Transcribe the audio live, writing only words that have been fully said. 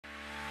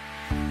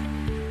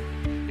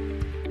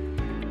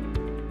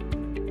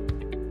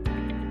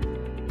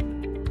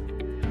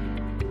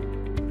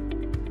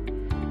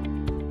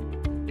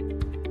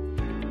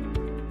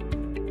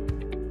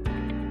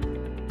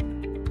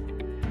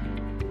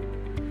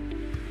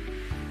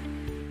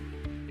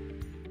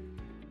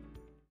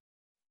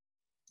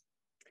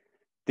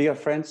Dear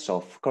friends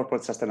of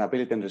corporate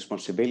sustainability and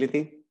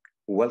responsibility,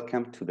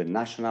 welcome to the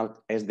National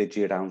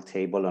SDG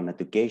Roundtable on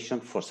Education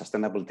for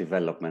Sustainable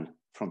Development,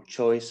 from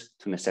choice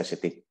to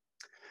necessity.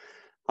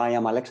 I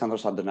am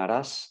Alexandros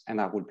Antonaras,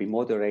 and I will be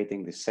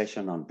moderating this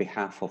session on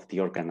behalf of the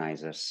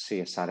organizers,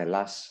 CSR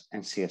Hellas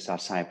and CSR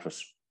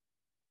Cyprus.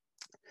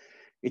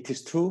 It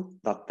is true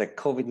that the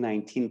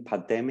COVID-19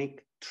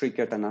 pandemic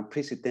triggered an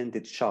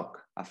unprecedented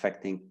shock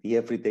affecting the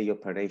everyday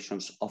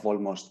operations of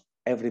almost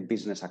every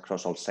business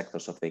across all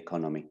sectors of the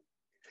economy.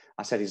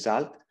 As a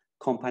result,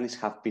 companies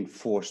have been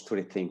forced to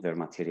rethink their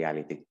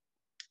materiality.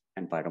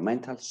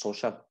 Environmental,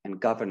 social, and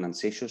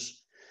governance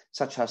issues,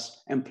 such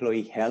as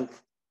employee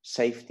health,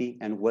 safety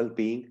and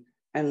well-being,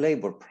 and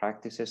labor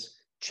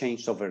practices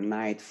changed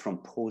overnight from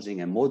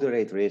posing a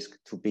moderate risk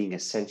to being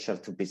essential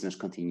to business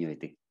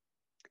continuity.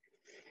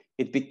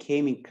 It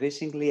became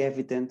increasingly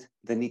evident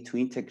the need to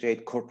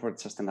integrate corporate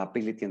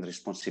sustainability and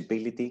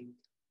responsibility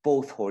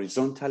both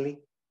horizontally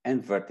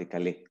and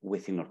vertically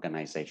within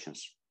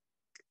organizations.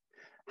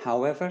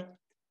 However,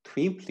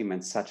 to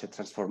implement such a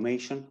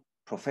transformation,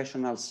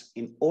 professionals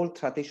in all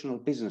traditional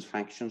business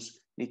functions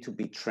need to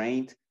be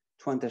trained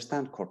to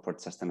understand corporate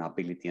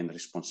sustainability and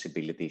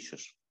responsibility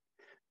issues.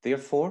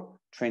 Therefore,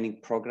 training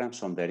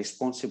programs on the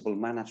responsible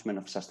management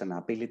of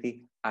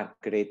sustainability are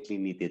greatly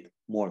needed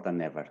more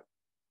than ever.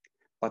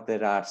 But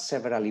there are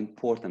several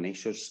important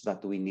issues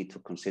that we need to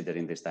consider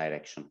in this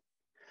direction.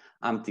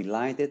 I'm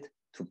delighted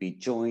to be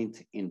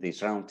joined in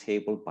this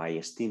roundtable by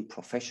esteemed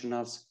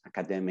professionals,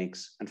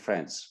 academics, and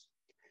friends.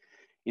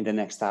 In the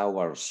next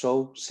hour or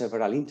so,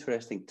 several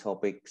interesting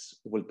topics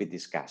will be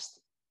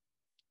discussed.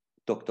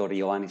 Dr.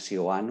 Ioannis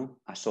Ioannou,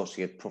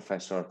 Associate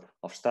Professor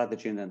of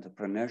Strategy and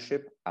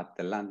Entrepreneurship at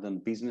the London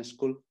Business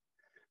School,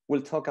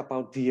 will talk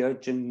about the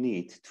urgent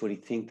need to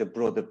rethink the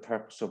broader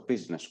purpose of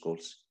business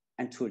schools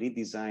and to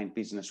redesign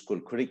business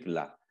school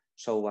curricula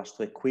so as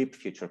to equip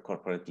future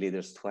corporate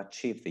leaders to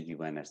achieve the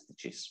UN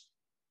SDGs.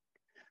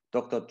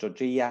 Dr.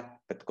 Georgia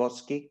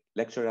Petkoski,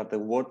 lecturer at the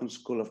Wharton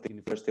School of the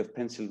University of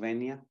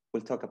Pennsylvania,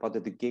 will talk about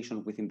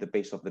education within the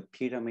base of the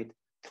pyramid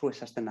through a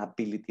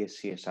sustainability and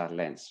CSR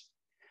lens.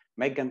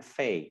 Megan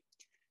Fay,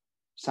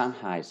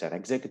 Sennheiser,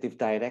 Executive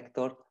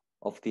Director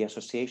of the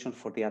Association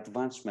for the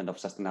Advancement of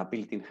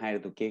Sustainability in Higher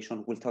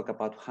Education, will talk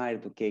about higher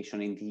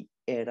education in the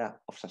era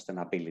of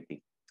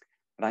sustainability.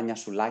 Rania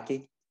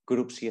Soulaki,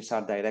 Group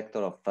CSR Director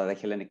of the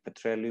Hellenic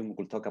Petroleum,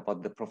 will talk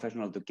about the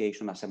professional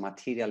education as a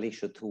material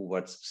issue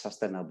towards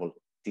sustainable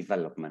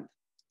development.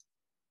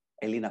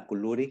 Elina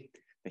Koulouri,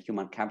 the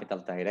Human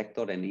Capital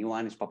Director, and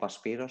Ioannis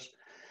Papaspiros,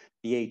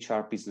 the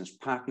HR Business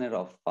Partner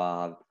of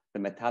the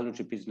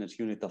Metallurgy Business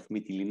Unit of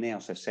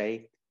Mytilineos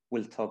SA,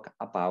 will talk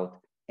about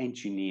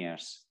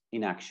engineers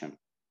in action.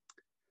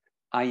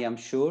 I am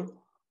sure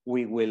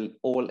we will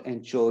all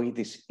enjoy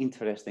this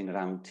interesting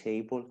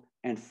roundtable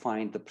and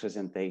find the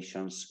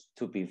presentations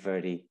to be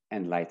very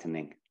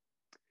enlightening.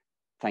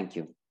 Thank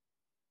you.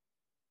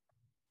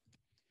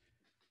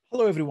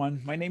 Hello,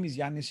 everyone. My name is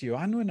Yannis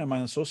Ioannou, and I'm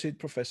an Associate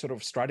Professor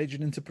of Strategy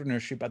and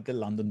Entrepreneurship at the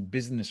London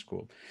Business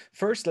School.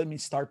 First, let me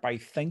start by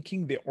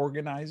thanking the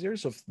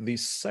organizers of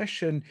this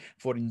session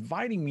for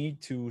inviting me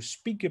to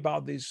speak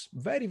about this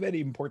very, very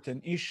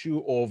important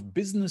issue of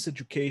business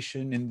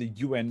education in the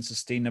UN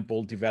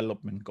Sustainable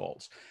Development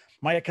Goals.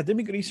 My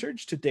academic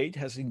research to date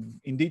has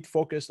indeed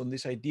focused on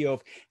this idea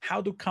of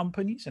how do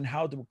companies and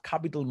how do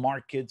capital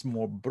markets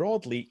more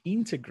broadly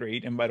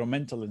integrate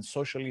environmental and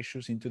social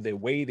issues into the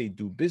way they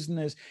do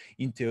business,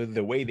 into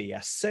the way they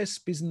assess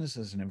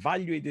businesses and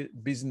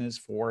evaluate business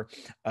for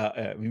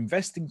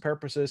investing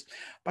purposes.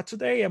 But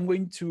today I'm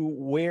going to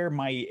wear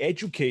my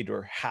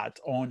educator hat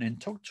on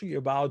and talk to you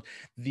about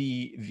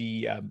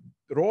the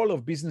role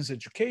of business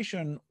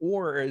education,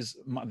 or as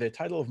the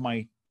title of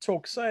my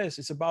talk says,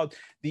 it's about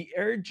the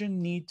urgent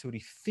need to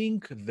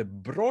rethink the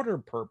broader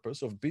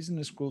purpose of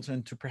business schools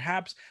and to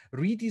perhaps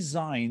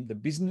redesign the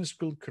business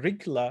school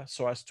curricula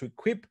so as to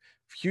equip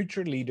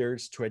future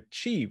leaders to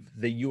achieve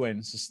the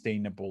UN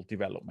Sustainable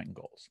Development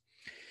Goals.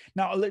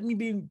 Now, let me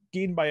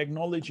begin by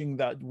acknowledging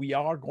that we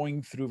are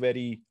going through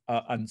very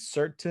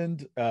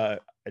uncertain,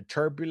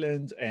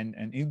 turbulent,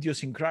 and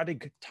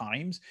idiosyncratic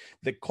times.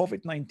 The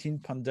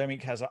COVID-19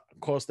 pandemic has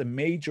caused a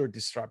major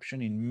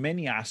disruption in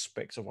many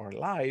aspects of our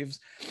lives.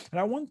 And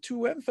I want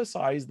to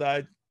emphasize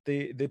that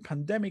the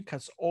pandemic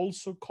has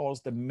also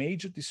caused a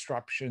major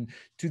disruption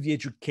to the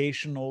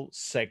educational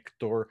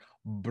sector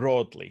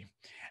broadly.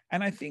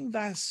 And I think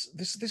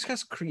this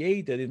has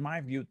created, in my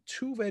view,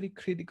 two very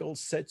critical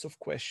sets of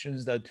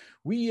questions that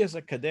we as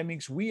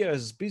academics, we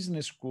as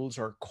business schools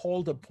are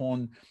called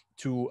upon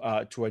to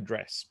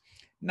address.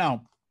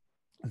 Now,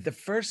 the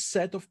first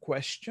set of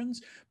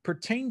questions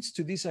pertains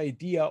to this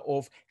idea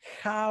of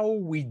how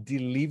we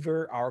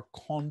deliver our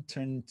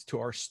content to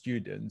our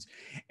students.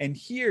 And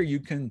here you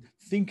can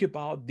think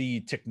about the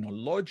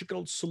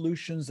technological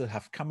solutions that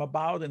have come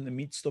about in the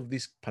midst of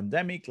this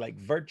pandemic, like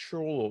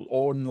virtual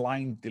or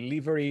online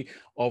delivery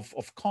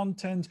of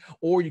content,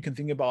 or you can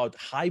think about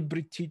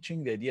hybrid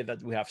teaching, the idea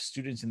that we have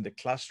students in the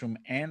classroom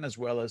and as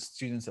well as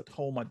students at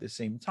home at the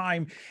same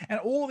time, and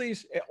all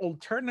these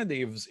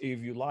alternatives, if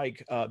you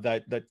like,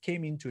 that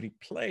came in to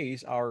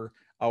replace our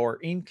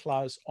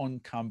in-class,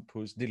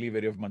 on-campus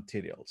delivery of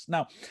materials.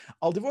 Now,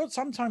 I'll devote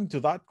some time to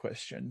that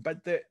question, but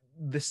the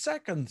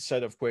second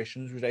set of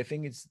questions, which I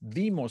think is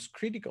the most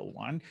critical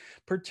one,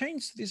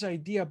 pertains to this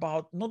idea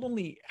about not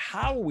only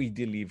how we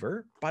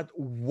deliver, but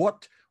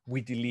what we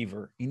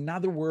deliver. In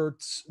other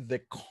words, the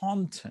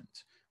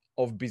content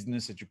of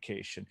business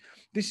education.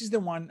 This is the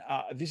one,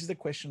 this is the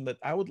question that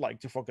I would like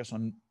to focus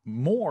on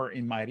more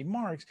in my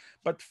remarks.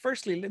 But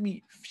firstly, let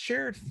me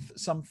share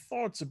some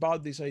thoughts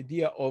about this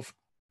idea of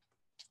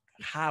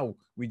how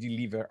we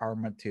deliver our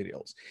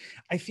materials.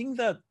 I think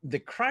that the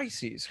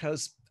crisis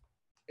has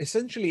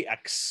essentially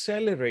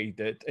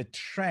accelerated a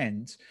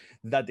trend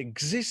that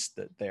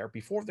existed there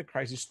before the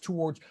crisis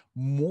towards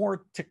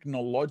more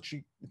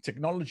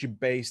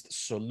technology-based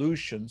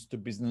solutions to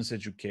business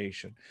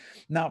education.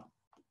 Now,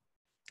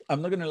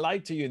 I'm not going to lie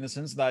to you in the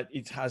sense that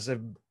it has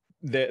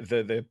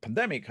the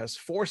pandemic has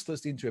forced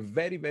us into a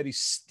very, very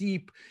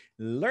steep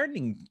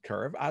learning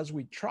curve as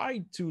we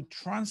try to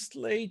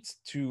translate,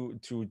 to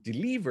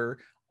deliver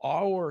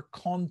our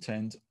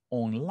content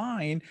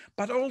online,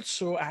 but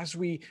also as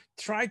we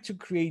try to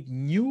create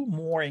new,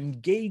 more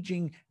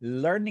engaging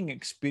learning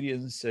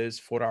experiences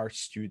for our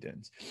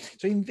students.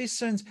 So in this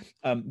sense,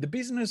 the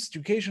business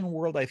education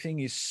world, I think,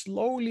 is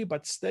slowly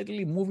but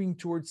steadily moving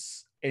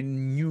towards a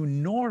new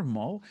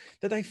normal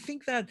that I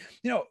think that,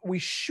 we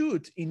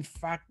should in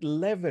fact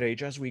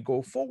leverage as we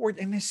go forward,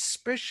 and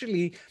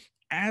especially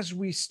as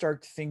we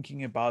start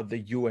thinking about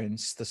the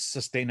UN's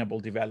Sustainable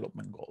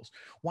Development Goals.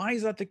 Why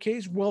is that the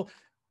case? Well,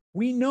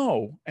 we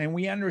know and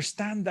we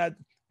understand that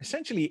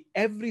essentially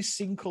every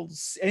single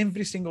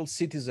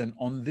citizen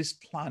on this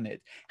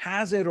planet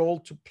has a role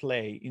to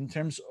play in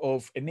terms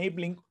of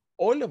enabling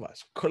all of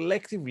us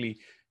collectively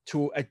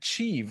to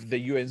achieve the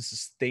UN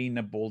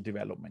Sustainable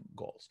Development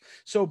Goals.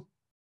 So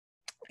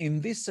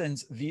in this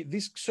sense,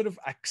 this sort of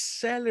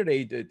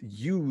accelerated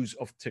use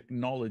of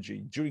technology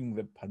during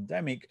the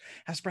pandemic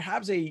has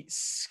perhaps a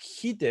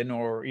hidden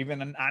or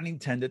even an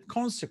unintended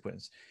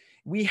consequence.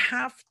 We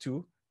have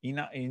to,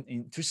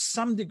 to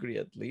some degree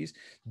at least,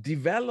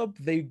 develop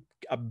the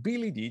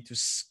ability to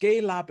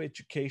scale up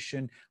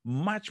education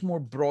much more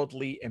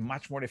broadly and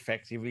much more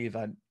effectively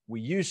than we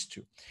used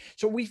to.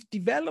 So we've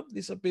developed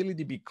this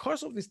ability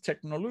because of these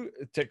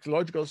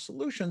technological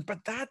solutions,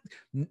 but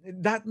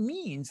that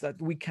means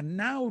that we can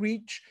now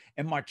reach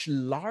a much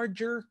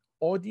larger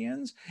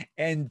audience,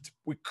 and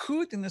we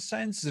could, in a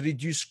sense,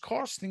 reduce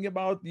costs. Think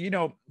about,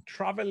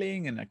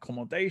 traveling and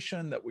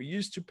accommodation that we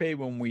used to pay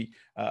when we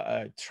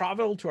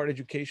travel to our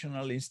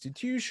educational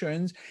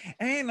institutions,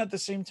 and at the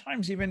same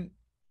time, even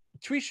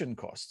tuition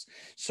costs.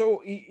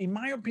 So in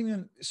my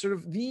opinion, sort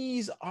of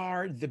these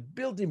are the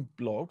building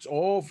blocks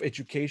of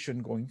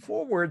education going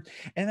forward.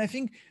 And I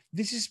think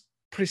this is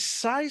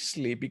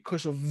precisely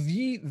because of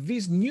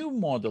this new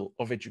model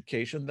of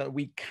education that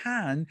we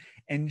can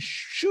and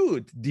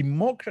should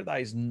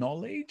democratize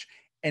knowledge,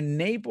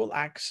 enable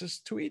access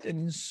to it, and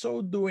in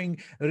so doing,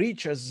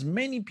 reach as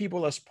many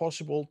people as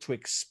possible to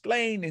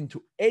explain and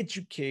to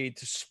educate,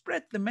 to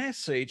spread the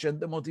message and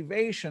the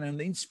motivation and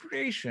the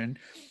inspiration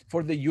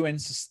for the UN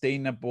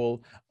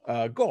Sustainable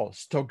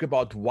Goals. Talk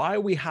about why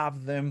we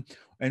have them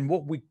and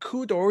what we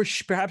could, or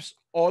perhaps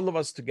all of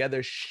us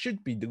together,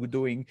 should be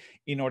doing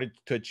in order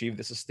to achieve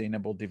the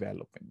Sustainable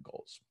Development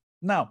Goals.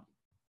 Now,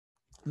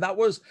 that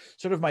was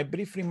sort of my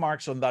brief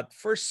remarks on that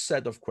first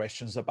set of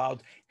questions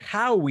about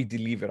how we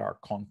deliver our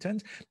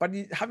content. But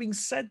having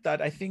said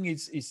that, I think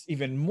it's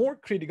even more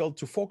critical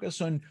to focus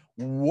on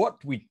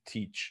what we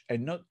teach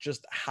and not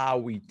just how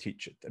we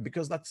teach it,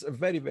 because that's a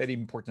very, very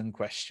important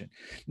question.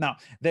 Now,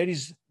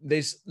 there's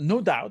no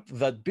doubt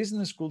that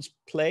business schools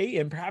play,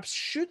 and perhaps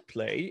should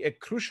play, a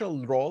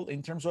crucial role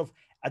in terms of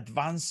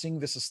advancing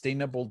the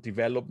Sustainable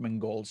Development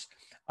Goals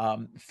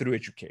through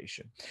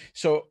education.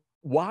 So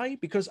why?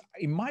 Because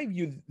in my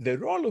view, the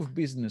role of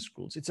business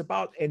schools, it's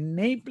about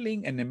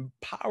enabling and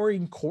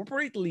empowering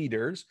corporate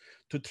leaders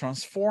to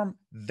transform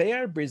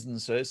their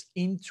businesses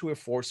into a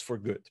force for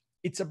good.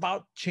 It's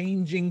about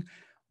changing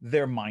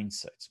their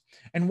mindsets.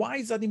 And why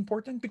is that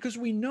important? Because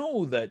we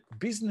know that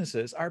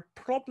businesses are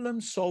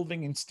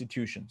problem-solving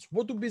institutions.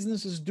 What do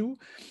businesses do?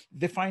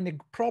 They find a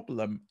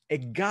problem, a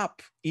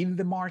gap in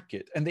the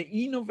market, and they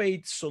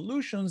innovate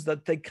solutions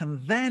that they can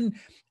then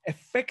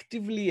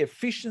effectively,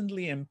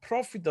 efficiently, and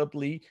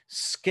profitably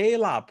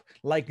scale up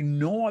like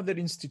no other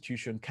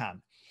institution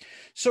can.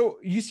 So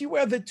you see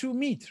where the two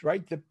meet,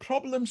 right? The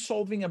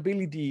problem-solving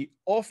ability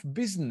of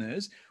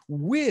business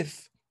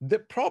with the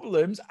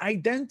problems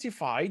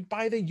identified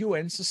by the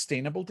UN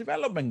Sustainable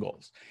Development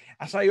Goals.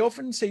 As I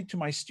often say to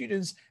my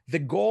students, the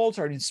goals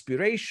are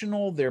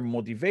inspirational, they're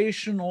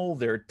motivational,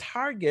 they're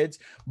targets,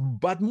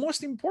 but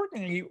most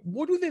importantly,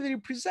 what do they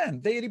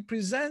represent? They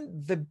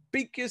represent the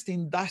biggest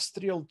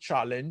industrial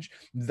challenge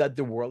that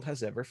the world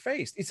has ever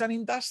faced. It's an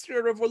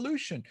industrial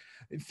revolution.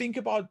 Think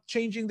about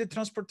changing the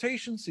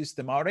transportation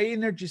system, our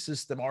energy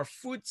system, our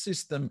food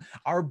system,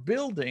 our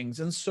buildings,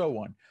 and so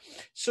on.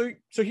 So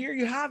here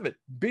you have it.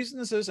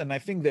 Businesses, and I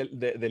think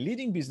the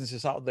leading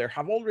businesses out there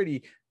have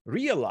already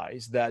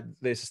realized that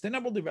the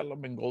Sustainable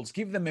Development Goals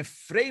give them a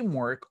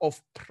framework of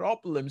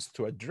problems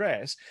to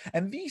address.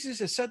 And this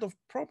is a set of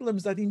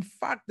problems that in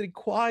fact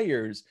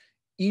requires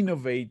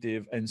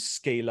innovative and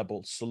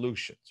scalable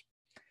solutions.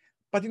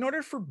 But in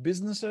order for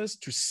businesses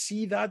to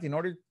see that, in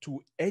order to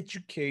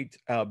educate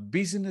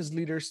business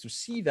leaders to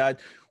see that,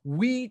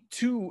 we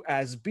too,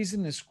 as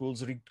business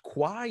schools,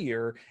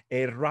 require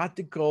a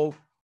radical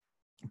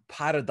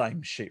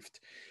paradigm shift.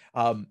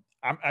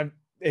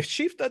 A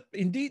shift that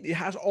indeed it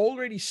has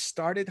already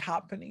started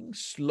happening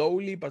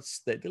slowly but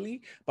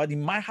steadily. But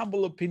in my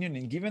humble opinion,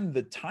 and given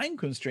the time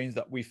constraints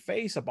that we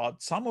face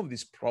about some of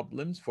these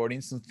problems, for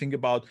instance, think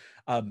about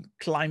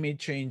climate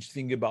change,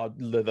 think about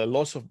the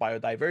loss of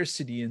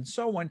biodiversity and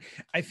so on,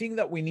 I think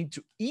that we need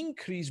to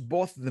increase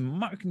both the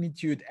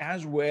magnitude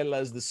as well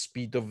as the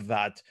speed of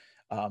that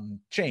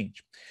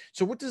change.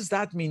 So what does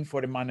that mean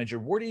for a manager?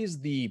 What is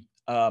the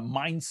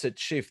mindset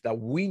shift that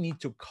we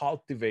need to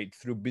cultivate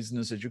through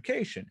business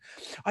education?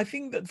 I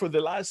think that for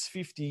the last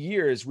 50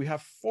 years, we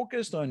have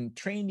focused on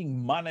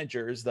training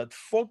managers that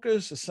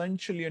focus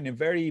essentially on a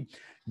very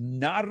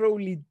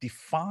narrowly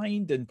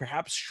defined and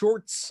perhaps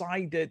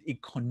short-sighted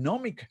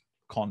economic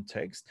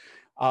context,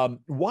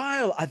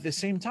 while at the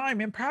same time,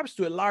 and perhaps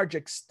to a large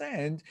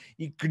extent,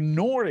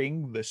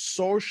 ignoring the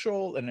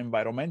social and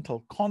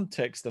environmental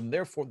context, and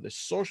therefore the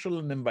social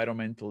and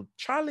environmental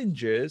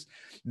challenges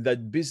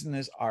that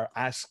business are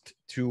asked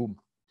to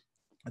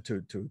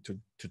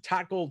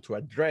tackle, to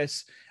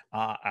address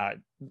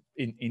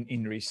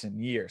in recent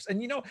years.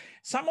 And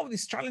some of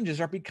these challenges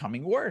are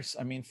becoming worse.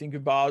 I mean, think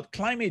about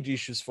climate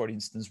issues, for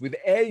instance. With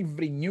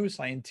every new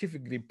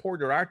scientific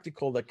report or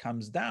article that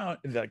comes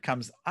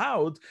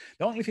out,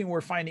 the only thing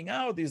we're finding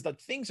out is that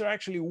things are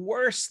actually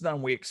worse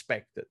than we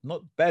expected,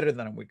 not better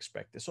than we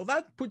expected. So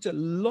that puts a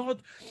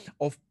lot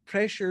of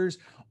pressures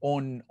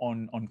on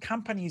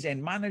companies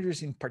and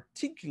managers in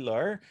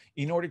particular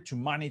in order to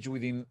manage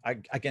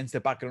against the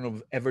background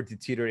of ever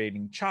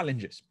deteriorating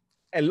challenges.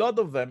 A lot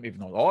of them, if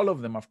not all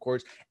of them, of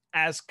course,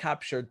 as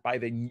captured by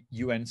the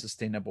UN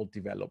Sustainable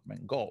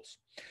Development Goals.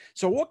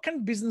 So what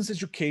can business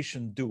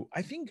education do?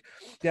 I think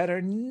there are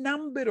a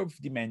number of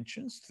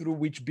dimensions through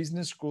which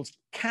business schools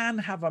can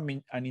have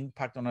an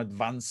impact on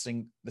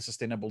advancing the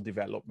Sustainable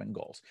Development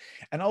Goals.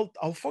 And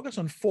I'll focus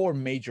on four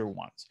major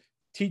ones: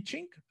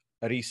 teaching,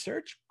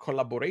 research,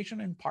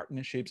 collaboration and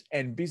partnerships,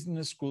 and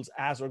business schools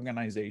as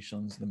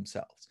organizations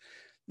themselves.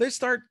 Let's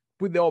start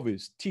with the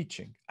obvious: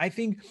 teaching. I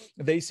think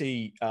there's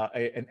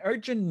an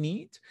urgent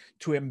need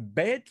to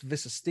embed the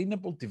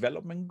Sustainable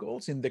Development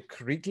Goals in the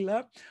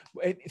curricula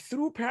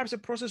through perhaps a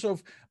process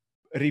of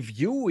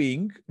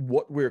reviewing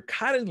what we're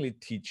currently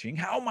teaching.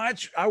 How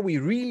much are we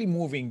really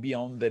moving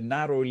beyond the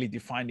narrowly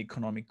defined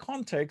economic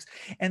context,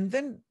 and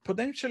then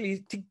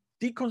potentially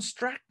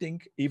deconstructing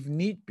if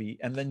need be,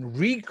 and then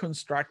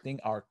reconstructing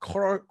our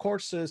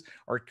courses,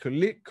 our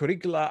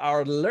curricula,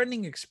 our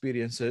learning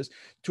experiences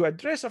to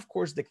address, of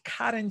course, the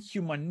current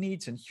human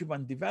needs and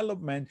human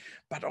development,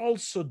 but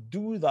also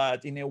do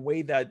that in a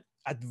way that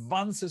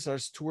advances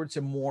us towards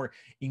a more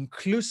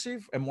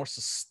inclusive, a more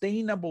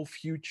sustainable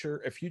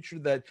future, a future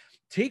that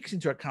takes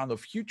into account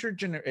of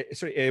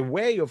a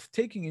way of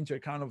taking into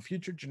account of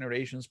future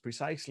generations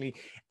precisely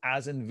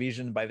as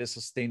envisioned by the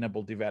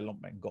Sustainable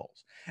Development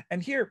Goals.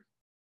 And here,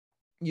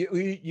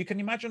 you can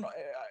imagine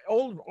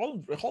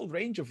a whole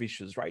range of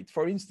issues, right?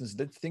 For instance,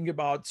 let's think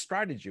about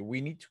strategy. We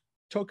need to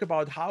talk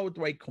about how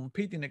do I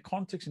compete in a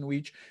context in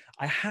which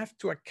I have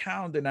to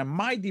account, and I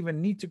might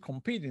even need to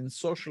compete in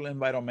social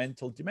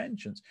environmental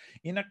dimensions.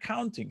 In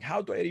accounting,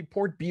 how do I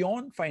report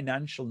beyond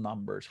financial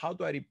numbers? How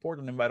do I report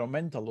on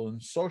environmental, on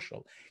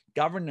social,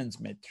 governance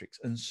metrics,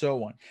 and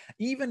so on?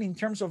 Even in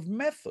terms of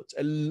methods,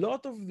 a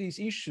lot of these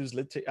issues,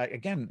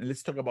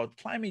 let's talk about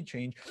climate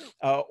change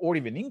or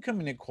even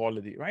income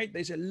inequality, right?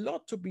 There's a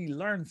lot to be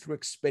learned through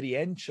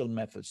experiential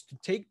methods, to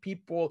take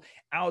people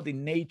out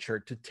in nature,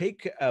 to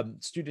take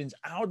students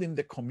out in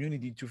the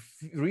community to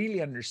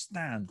really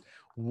understand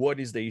what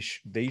is the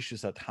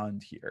issues at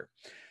hand here.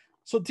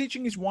 So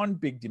teaching is one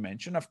big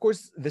dimension. Of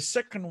course, the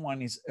second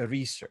one is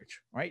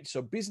research, right?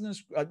 So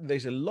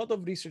there's a lot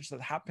of research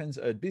that happens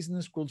at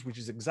business schools, which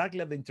is exactly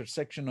at the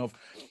intersection of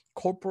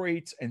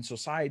corporates and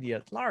society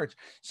at large.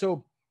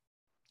 So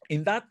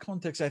in that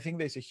context, I think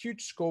there's a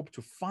huge scope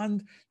to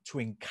fund, to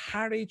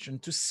encourage,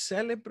 and to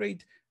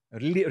celebrate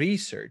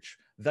research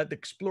that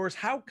explores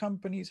how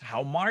companies,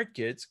 how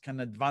markets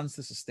can advance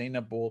the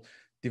Sustainable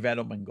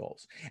development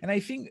goals. And I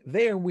think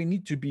there we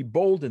need to be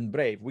bold and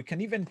brave. We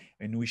can even,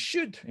 and we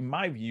should, in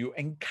my view,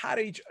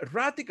 encourage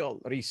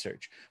radical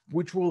research,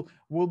 which will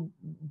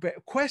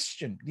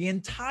question the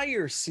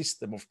entire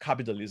system of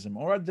capitalism,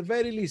 or at the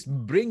very least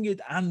bring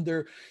it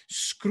under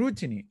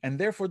scrutiny, and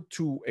therefore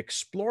to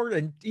explore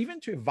and even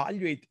to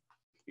evaluate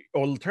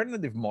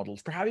alternative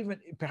models,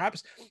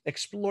 perhaps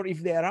explore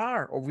if there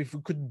are, or if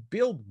we could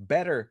build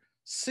better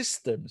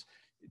systems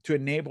to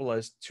enable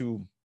us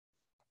to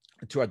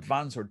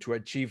advance or to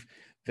achieve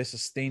the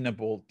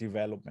sustainable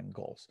development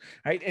goals,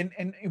 right?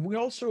 And we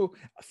also,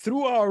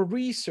 through our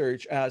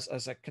research as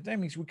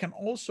academics, we can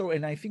also,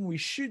 and I think we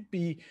should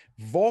be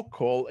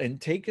vocal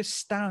and take a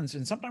stance,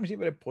 and sometimes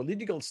even a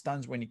political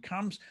stance, when it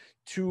comes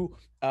to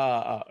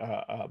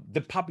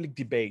the public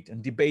debate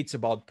and debates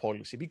about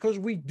policy, because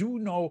we do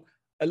know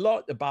a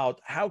lot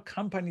about how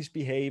companies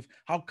behave,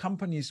 how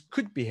companies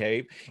could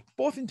behave,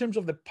 both in terms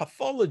of the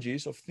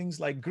pathologies of things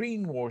like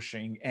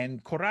greenwashing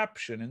and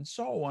corruption and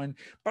so on,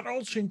 but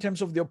also in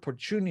terms of the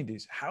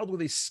opportunities. How do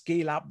they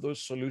scale up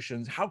those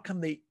solutions? How can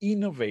they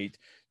innovate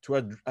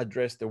to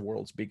address the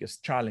world's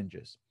biggest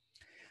challenges?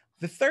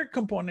 The third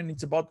component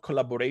is about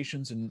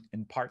collaborations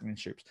and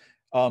partnerships.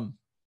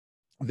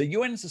 The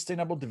UN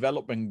Sustainable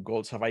Development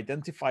Goals have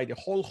identified a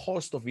whole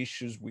host of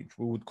issues which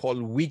we would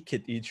call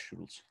wicked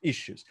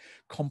issues,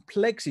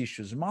 complex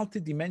issues,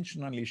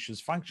 multidimensional issues,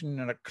 functioning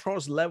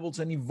across levels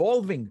and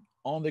evolving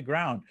on the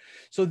ground.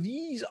 So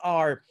these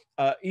are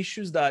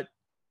issues that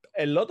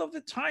a lot of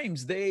the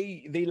times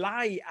they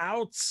lie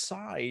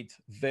outside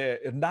the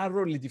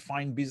narrowly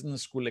defined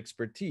business school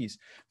expertise.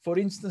 For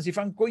instance, if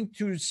I'm going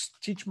to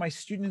teach my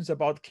students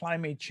about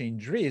climate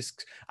change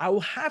risks, I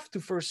will have to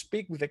first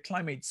speak with a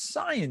climate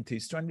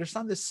scientist to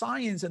understand the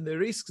science and the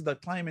risks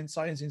that climate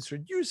science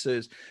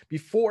introduces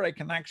before I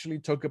can actually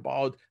talk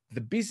about the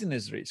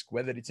business risk,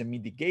 whether it's a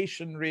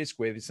mitigation risk,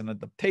 whether it's an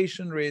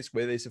adaptation risk,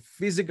 whether it's a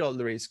physical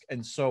risk,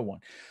 and so on.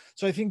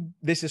 So I think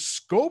there's a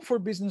scope for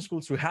business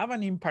schools to have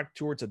an impact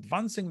towards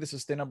advancing the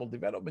Sustainable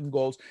Development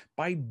Goals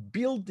by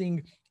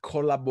building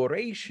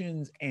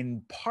collaborations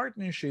and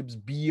partnerships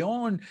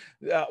beyond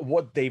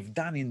what they've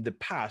done in the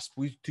past,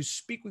 to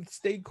speak with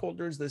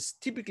stakeholders that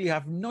typically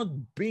have not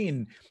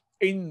been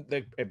in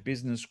the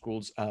business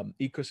schools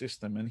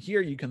ecosystem. And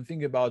here you can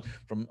think about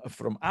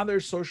from other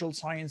social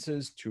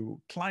sciences to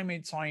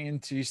climate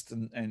scientists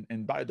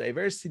and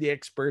biodiversity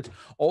experts,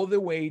 all the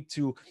way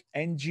to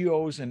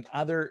NGOs and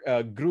other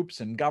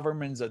groups and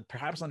governments that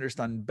perhaps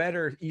understand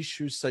better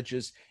issues such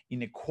as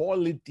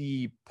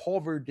inequality,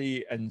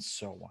 poverty, and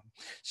so on.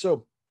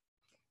 So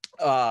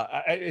we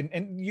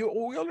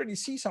already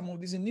see some of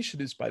these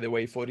initiatives, by the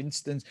way. For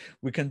instance,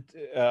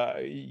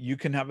 you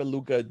can have a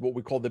look at what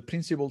we call the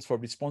Principles for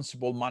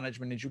Responsible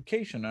Management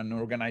Education, an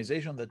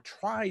organization that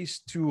tries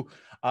to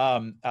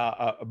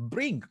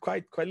bring,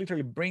 quite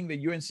literally bring the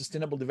UN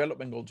Sustainable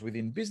Development Goals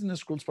within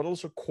business schools, but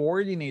also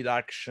coordinate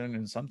action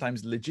and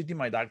sometimes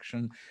legitimate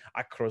action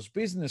across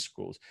business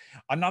schools.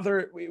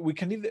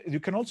 You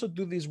can also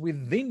do this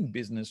within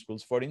business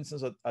schools. For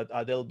instance, at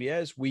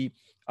LBS, we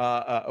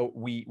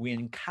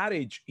encourage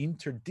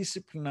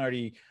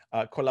interdisciplinary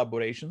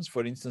collaborations.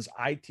 For instance,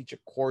 I teach a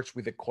course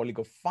with a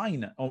colleague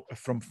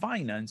from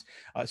finance.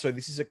 So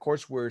this is a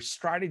course where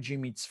strategy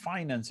meets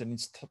finance, and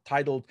it's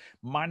titled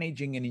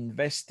Managing and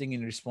Investing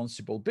in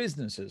Responsible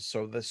Businesses.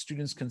 So the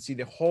students can see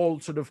the whole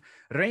sort of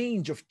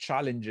range of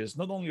challenges,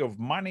 not only of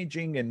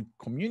managing and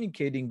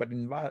communicating, but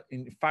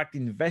in fact,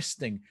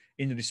 investing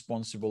in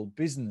responsible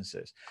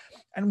businesses.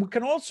 And we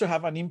can also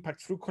have an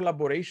impact through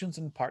collaborations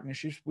and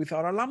partnerships with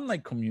our alumni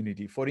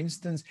community. For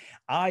instance,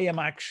 I am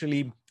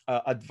actually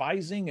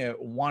advising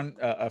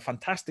a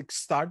fantastic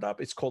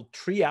startup. It's called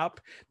Tree App,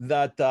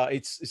 that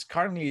it's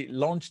currently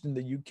launched in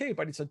the UK,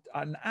 but it's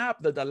an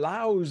app that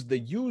allows the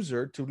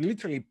user to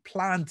literally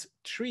plant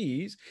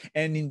trees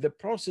and in the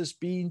process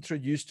be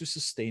introduced to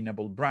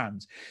sustainable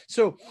brands.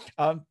 So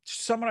to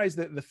summarize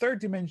the third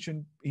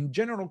dimension, in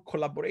general,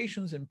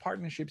 collaborations and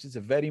partnerships is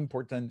a very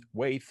important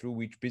way through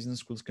which business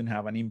schools can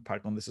have an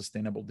impact on the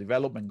Sustainable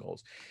Development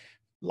Goals.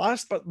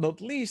 Last but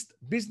not least,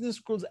 business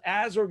schools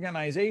as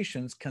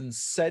organizations can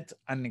set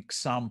an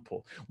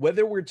example.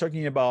 Whether we're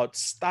talking about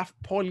staff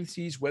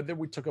policies, whether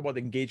we talk about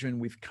engagement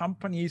with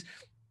companies,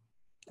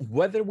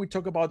 whether we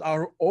talk about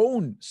our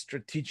own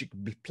strategic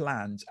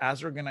plans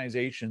as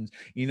organizations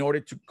in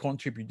order to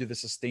contribute to the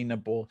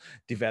Sustainable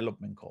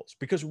Development Goals.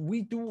 Because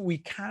we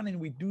can and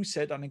we do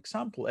set an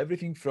example,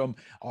 everything from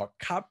our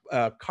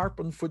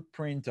carbon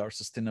footprint, our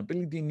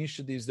sustainability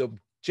initiatives, the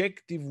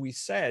objective we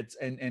set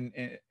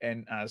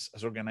and as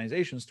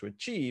organizations to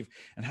achieve,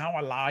 and how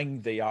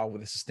aligned they are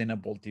with the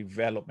Sustainable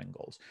Development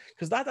Goals.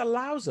 Because that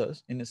allows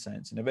us, in a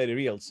sense, in a very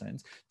real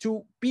sense,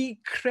 to be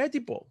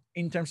credible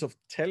in terms of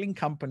telling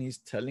companies,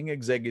 telling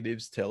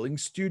executives, telling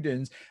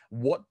students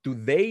what do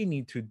they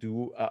need to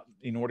do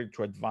in order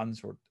to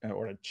advance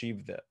or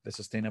achieve the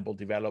Sustainable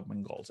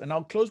Development Goals. And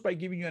I'll close by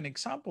giving you an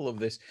example of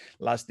this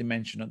last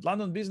dimension. At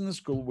London Business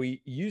School,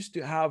 we used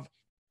to have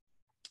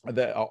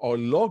our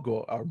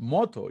logo, our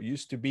motto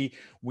used to be,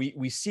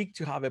 we seek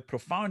to have a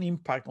profound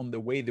impact on the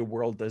way the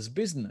world does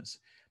business.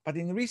 But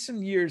in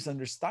recent years,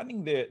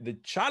 understanding the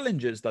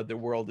challenges that the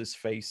world is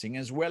facing,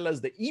 as well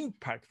as the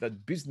impact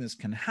that business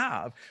can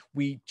have,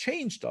 we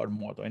changed our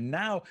motto. And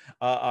now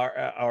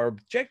our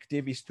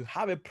objective is to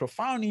have a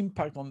profound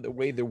impact on the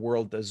way the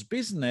world does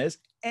business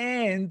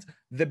and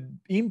the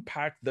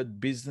impact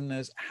that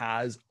business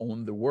has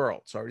on the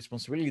world. So our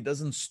responsibility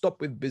doesn't stop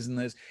with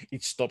business,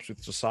 it stops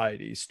with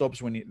society. It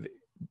stops when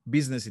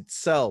business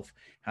itself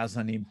has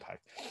an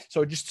impact.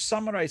 So just to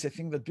summarize, I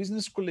think that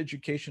business school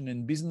education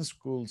and business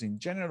schools in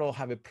general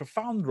have a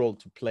profound role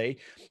to play,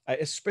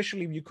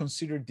 especially if you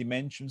consider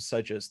dimensions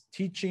such as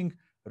teaching,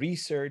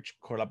 research,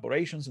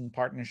 collaborations and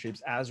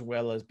partnerships, as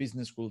well as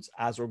business schools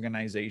as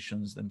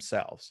organizations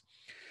themselves.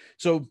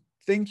 So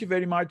thank you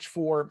very much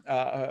for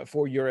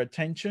your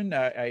attention.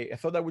 I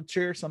thought I would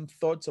share some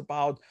thoughts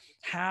about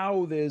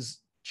how this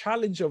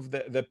challenge of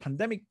the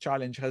pandemic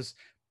challenge has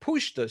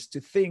pushed us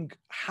to think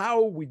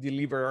how we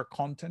deliver our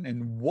content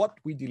and what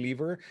we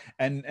deliver.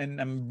 And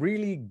I'm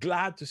really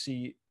glad to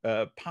see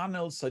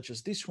panels such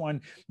as this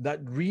one that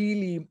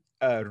really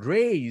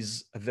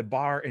raise the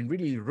bar and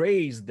really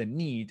raise the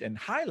need and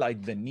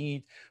highlight the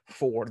need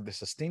for the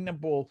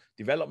sustainable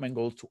development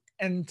goals to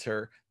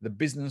enter the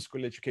business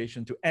school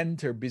education, to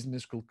enter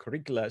business school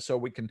curricula, so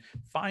we can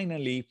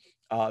finally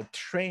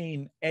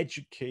train,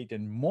 educate,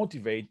 and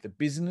motivate the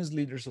business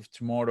leaders of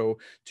tomorrow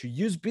to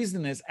use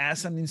business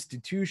as an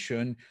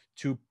institution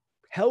to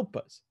help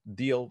us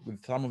deal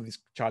with some of these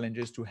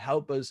challenges, to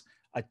help us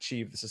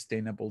achieve the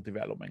sustainable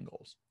development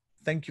goals.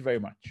 Thank you very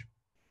much.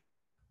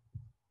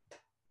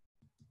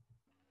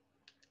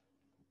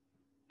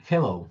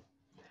 Hello.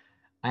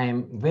 I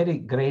am very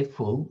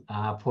grateful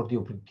for the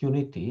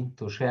opportunity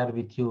to share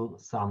with you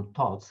some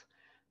thoughts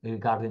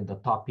regarding the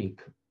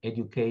topic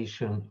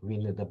education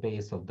being the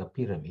base of the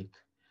pyramid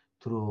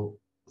through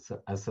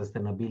a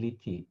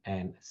sustainability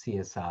and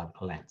CSR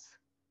lens.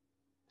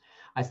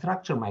 I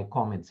structure my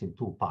comments in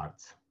two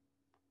parts.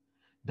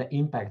 The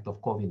impact of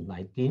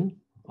COVID-19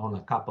 on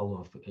a couple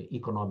of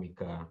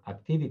economic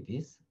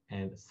activities,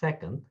 and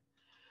second,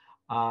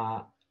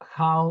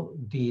 how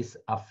this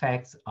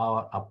affects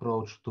our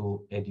approach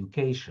to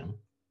education,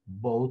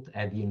 both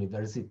at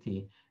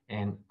university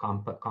and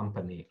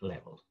company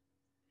level.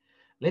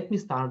 Let me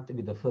start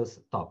with the first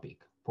topic,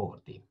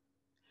 poverty.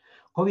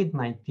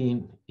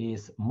 COVID-19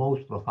 is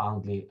most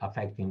profoundly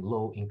affecting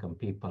low-income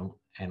people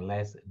and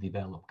less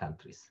developed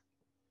countries.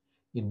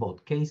 In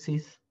both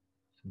cases,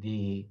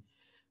 the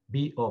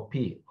BOP,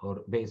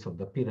 or base of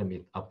the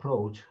pyramid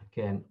approach,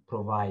 can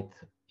provide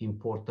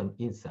important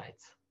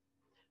insights.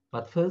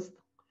 But first,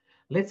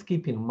 let's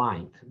keep in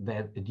mind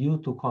that due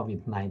to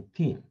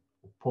COVID-19,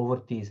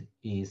 poverty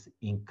is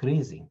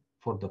increasing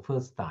for the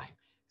first time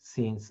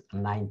since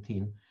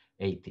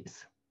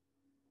 1980s.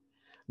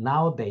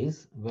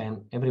 Nowadays,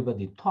 when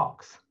everybody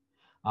talks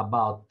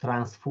about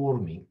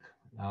transforming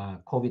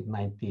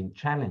COVID-19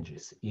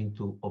 challenges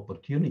into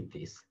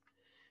opportunities,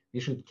 we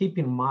should keep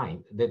in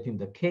mind that in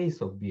the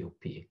case of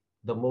BOP,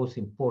 the most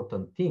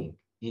important thing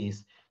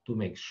is to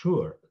make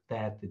sure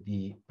that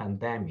the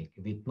pandemic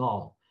will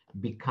not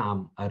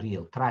become a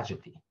real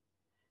tragedy.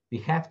 We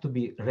have to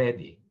be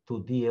ready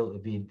to deal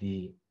with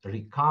the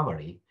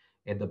recovery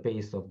at the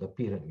base of the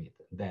pyramid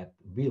that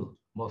will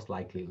most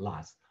likely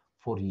last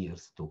for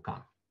years to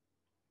come.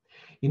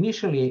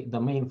 Initially, the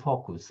main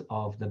focus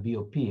of the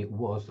BOP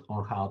was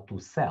on how to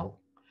sell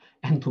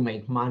and to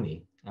make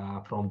money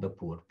from the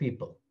poor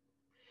people.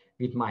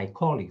 With my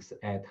colleagues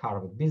at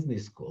Harvard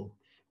Business School,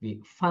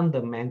 we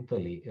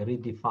fundamentally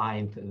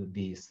redefined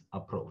this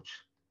approach.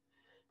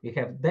 We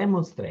have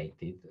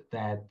demonstrated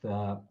that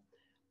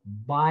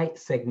by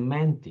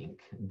segmenting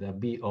the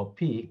BOP,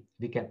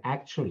 we can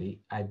actually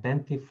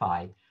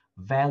identify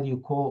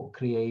value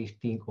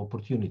co-creating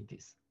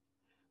opportunities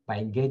by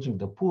engaging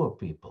the poor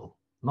people,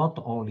 not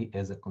only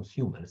as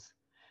consumers,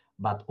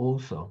 but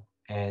also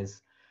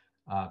as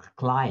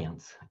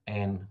clients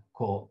and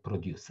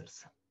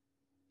co-producers.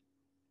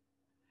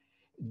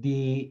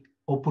 The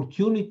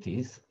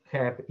opportunities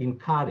have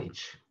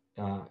encouraged,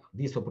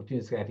 these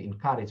opportunities have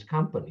encouraged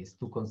companies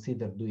to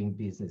consider doing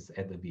business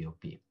at the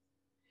BOP.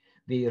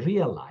 They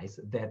realize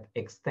that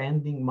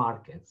extending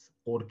markets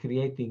or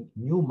creating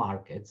new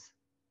markets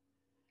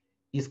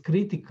is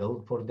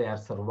critical for their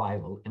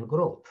survival and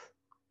growth.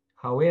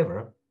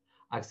 However,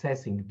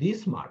 accessing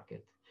this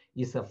market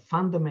is a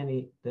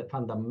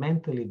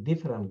fundamentally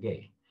different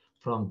game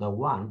from the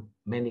one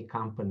many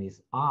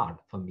companies are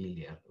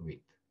familiar with.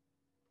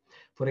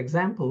 For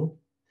example,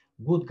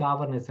 good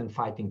governance and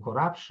fighting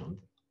corruption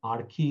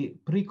are key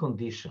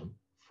preconditions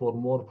for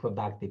more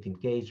productive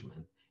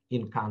engagement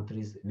in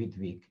countries with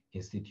weak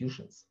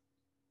institutions.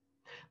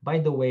 By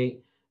the way,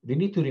 we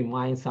need to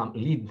remind some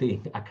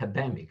leading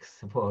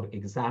academics, for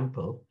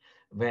example,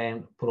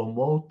 when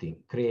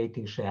promoting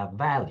creating shared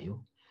value,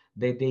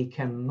 that they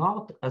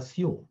cannot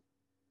assume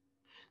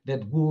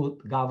that good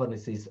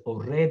governance is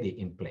already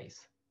in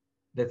place,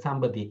 that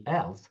somebody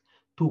else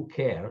took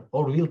care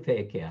or will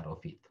take care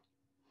of it.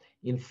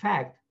 In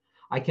fact,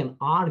 I can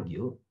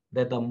argue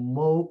that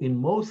in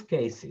most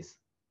cases,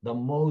 the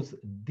most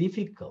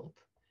difficult,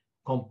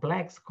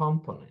 complex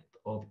component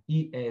of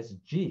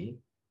ESG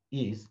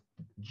is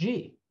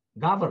G,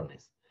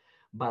 governance.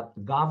 But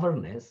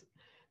governance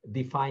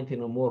defined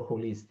in a more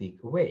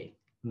holistic way,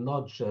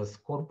 not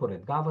just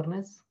corporate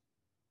governance,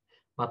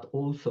 but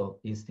also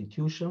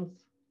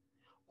institutions,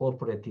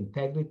 corporate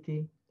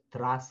integrity,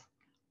 trust,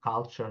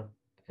 culture,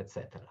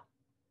 etc.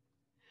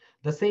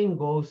 The same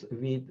goes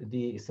with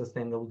the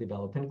Sustainable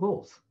Development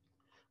Goals.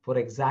 For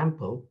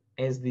example,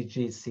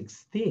 SDG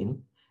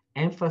 16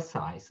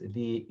 emphasizes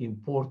the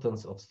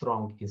importance of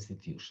strong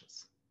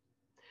institutions.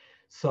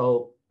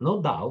 So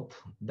no doubt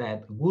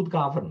that good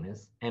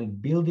governance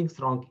and building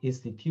strong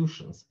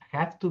institutions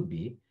have to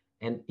be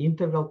an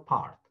integral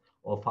part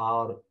of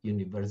our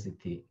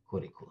university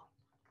curriculum.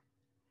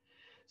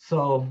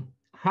 So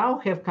how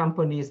have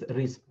companies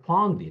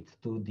responded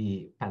to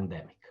the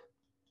pandemic?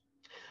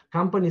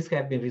 Companies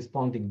have been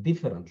responding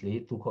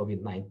differently to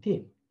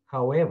COVID-19.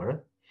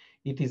 However,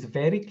 it is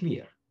very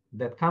clear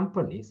that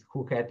companies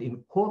who had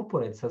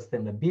incorporated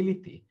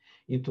sustainability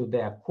into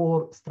their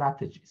core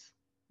strategies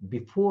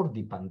before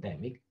the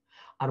pandemic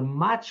are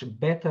much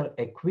better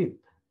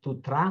equipped to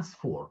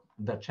transform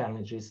the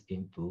challenges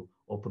into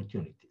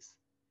opportunities.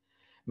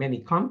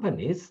 Many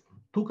companies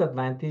took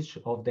advantage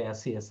of their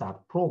CSR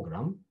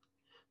program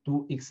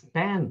to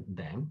expand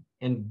them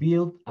and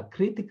build a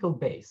critical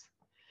base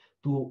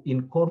to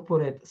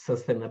incorporate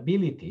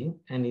sustainability,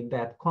 and in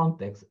that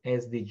context,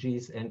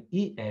 SDGs and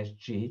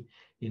ESG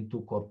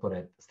into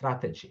corporate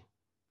strategy.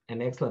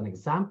 An excellent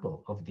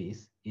example of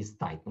this is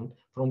Titan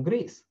from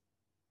Greece.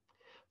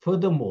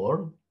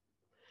 Furthermore,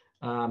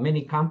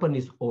 many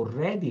companies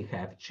already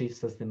have chief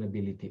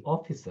sustainability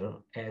officer,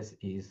 as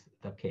is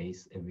the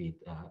case with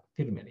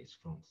Firmenich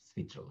from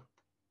Switzerland.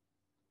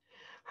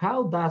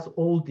 How does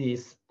all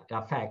this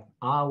affect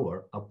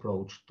our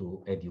approach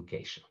to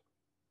education?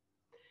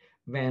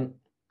 When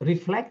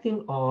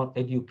reflecting on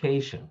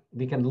education,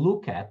 we can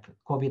look at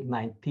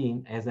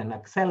COVID-19 as an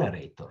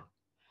accelerator,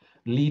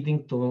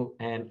 leading to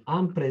an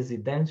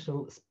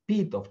unprecedented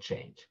speed of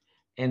change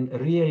and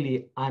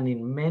really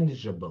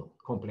unimaginable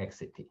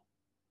complexity.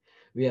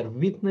 We are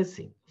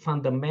witnessing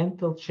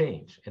fundamental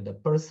change at the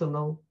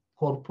personal,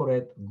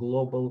 corporate,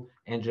 global,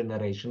 and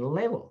generational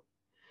level.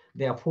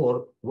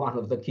 Therefore, one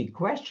of the key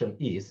questions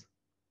is,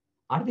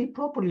 are we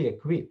properly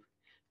equipped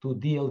to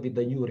deal with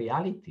the new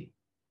reality?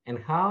 And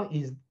how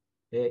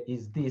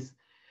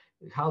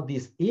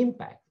this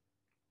impact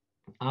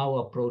our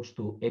approach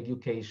to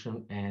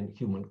education and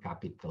human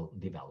capital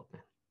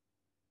development?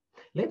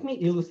 Let me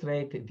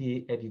illustrate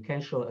the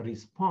educational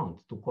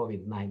response to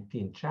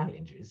COVID-19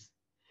 challenges,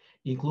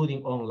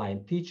 including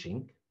online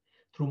teaching,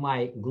 through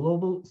my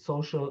Global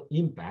Social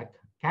Impact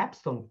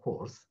capstone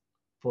course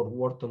for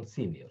Wharton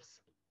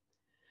seniors.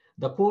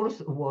 The course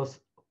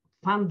was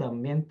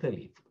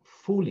fundamentally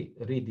fully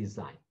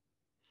redesigned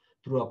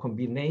through a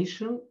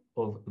combination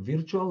of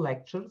virtual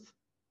lectures,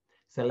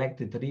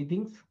 selected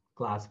readings,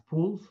 class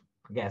pools,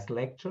 guest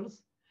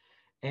lectures,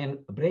 and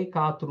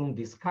breakout room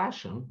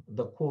discussion.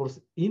 The course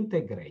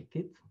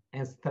integrated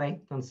and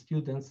strengthened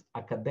students'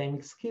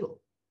 academic skill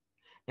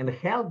and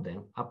helped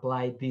them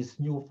apply these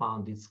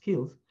newfound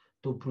skills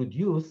to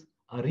produce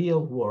a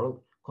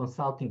real-world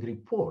consulting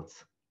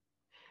reports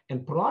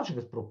and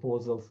project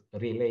proposals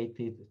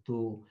related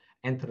to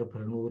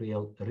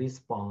entrepreneurial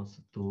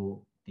response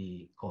to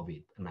the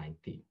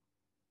COVID-19.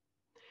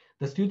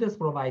 The students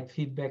provide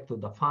feedback to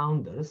the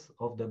founders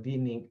of the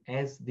winning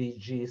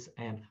SDGs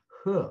and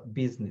Her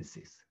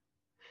businesses.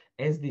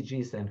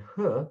 SDGs and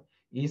Her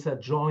is a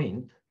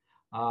joint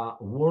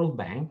World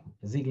Bank,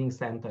 Ziegling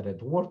Center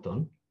at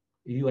Wharton,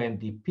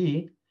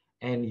 UNDP,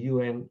 and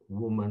UN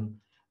Women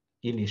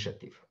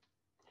initiative.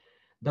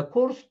 The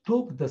course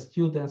took the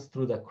students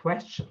through the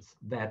questions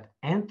that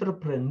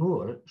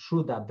entrepreneurs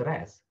should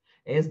address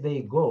as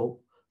they go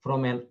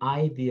from an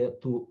idea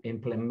to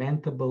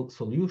implementable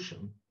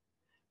solution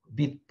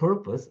with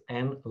purpose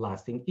and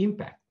lasting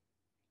impact.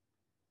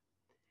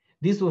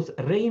 This was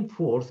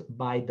reinforced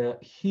by the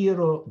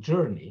Hero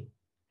Journey,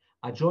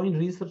 a joint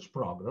research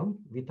program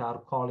with our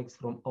colleagues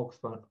from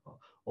Oxford,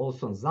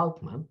 Olson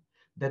Zaltman,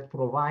 that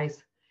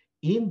provides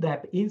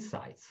in-depth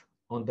insights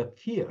on the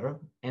fear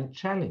and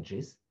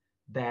challenges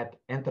that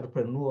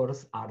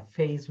entrepreneurs are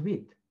faced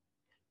with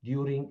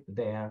during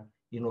their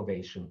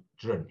innovation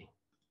journey.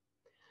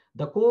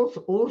 The course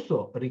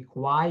also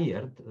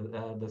required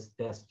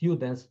the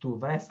students to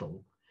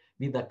wrestle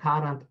with the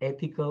current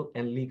ethical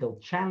and legal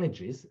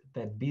challenges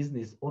that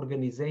business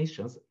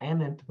organizations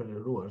and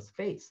entrepreneurs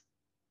face,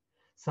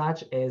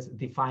 such as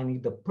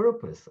defining the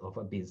purpose of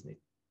a business,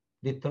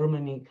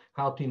 determining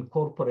how to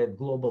incorporate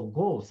global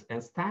goals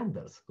and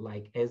standards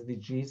like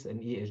SDGs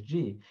and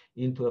ESG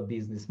into a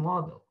business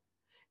model,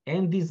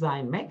 and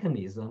design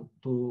mechanisms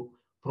to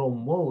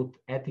promote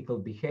ethical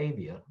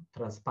behavior,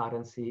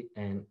 transparency,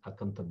 and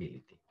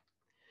accountability.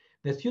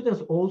 The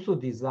students also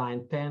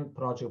designed 10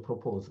 project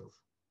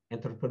proposals,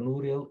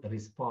 entrepreneurial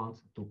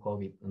response to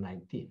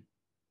COVID-19.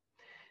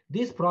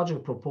 These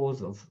project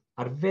proposals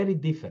are very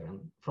different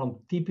from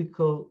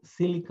typical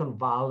Silicon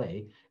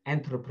Valley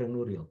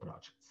entrepreneurial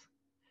projects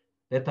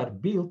that are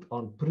built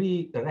on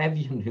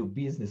pre-revenue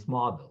business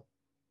model,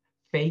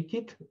 fake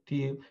it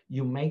till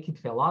you make it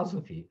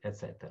philosophy,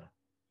 etc.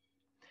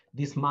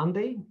 This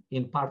Monday,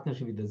 in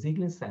partnership with the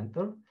Zieglin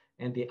Center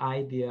and the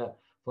Idea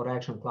for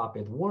Action Club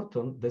at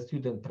Wharton, the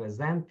students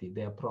presented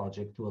their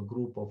project to a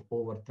group of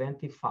over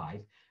 25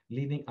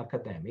 leading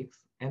academics,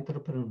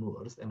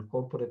 entrepreneurs, and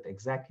corporate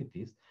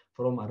executives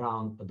from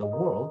around the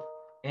world,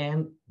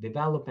 and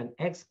development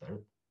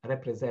experts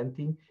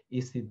representing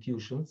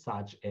institutions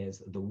such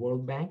as the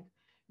World Bank,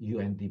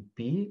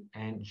 UNDP,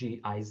 and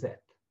GIZ.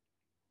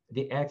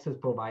 The experts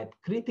provide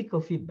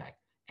critical feedback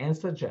and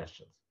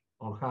suggestions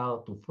on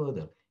how to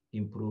further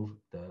improve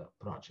the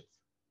projects.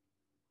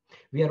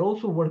 We are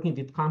also working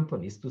with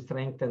companies to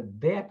strengthen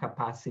their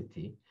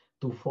capacity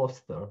to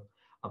foster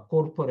a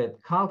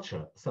corporate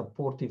culture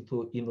supportive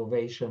to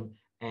innovation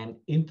and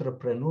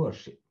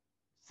entrepreneurship,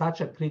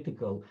 such a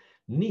critical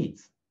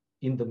needs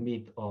in the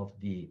midst of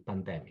the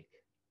pandemic.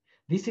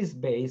 This is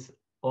based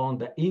on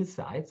the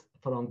insights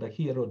from the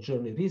Hero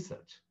Journey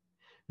research,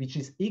 which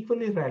is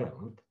equally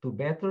relevant to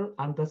better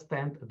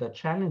understand the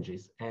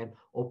challenges and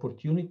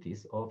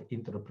opportunities of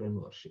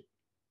entrepreneurship.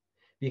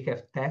 We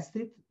have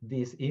tested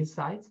these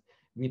insights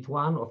with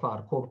one of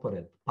our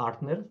corporate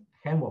partners,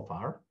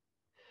 Hemopar,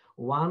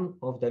 one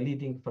of the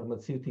leading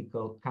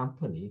pharmaceutical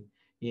company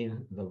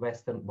in the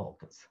Western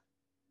Balkans.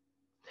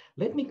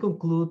 Let me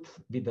conclude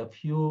with a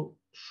few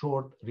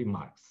short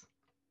remarks.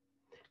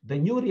 The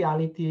new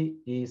reality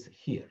is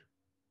here,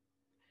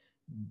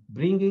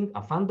 bringing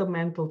a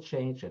fundamental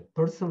change at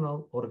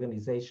personal,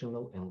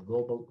 organizational, and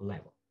global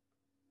level.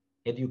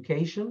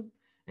 Education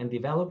and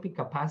developing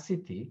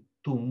capacity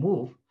to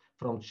move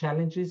from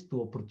challenges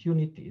to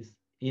opportunities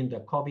in the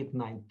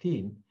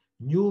COVID-19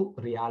 new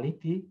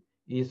reality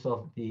is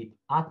of the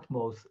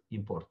utmost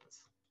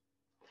importance.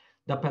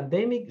 The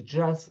pandemic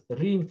just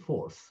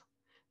reinforced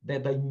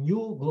that the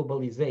new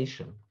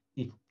globalization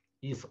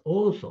is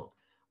also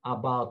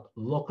about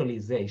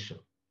localization.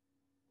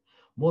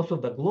 Most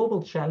of the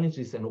global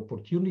challenges and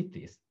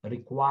opportunities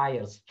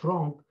require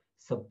strong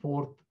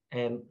support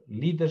and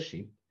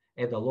leadership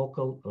at the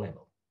local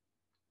level.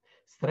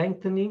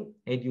 Strengthening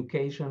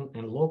education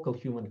and local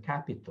human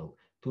capital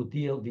to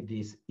deal with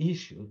this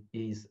issue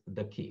is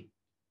the key.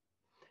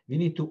 We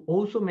need to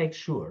also make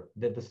sure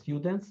that the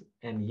students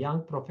and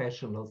young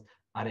professionals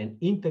are an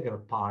integral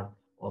part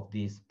of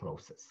this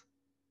process.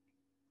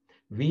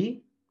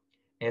 We,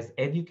 as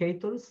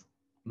educators,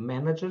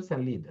 managers,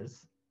 and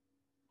leaders,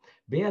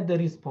 bear the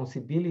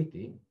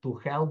responsibility to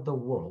help the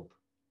world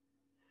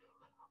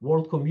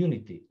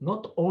community,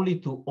 not only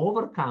to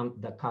overcome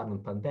the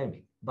current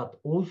pandemic, but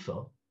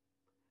also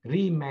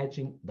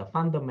reimagine the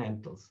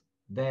fundamentals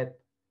that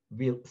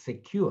will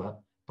secure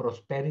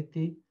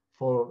prosperity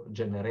for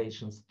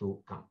generations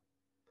to come.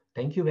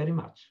 Thank you very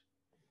much.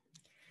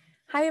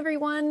 Hi,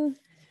 everyone.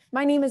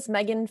 My name is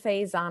Megan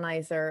Faye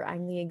Zahnizer.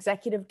 I'm the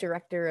Executive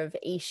Director of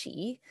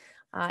ASHE.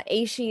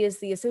 ASHE is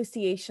the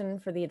Association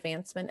for the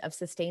Advancement of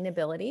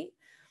Sustainability.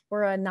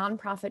 We're a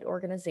nonprofit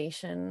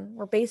organization.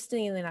 We're based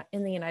in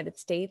the United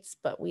States,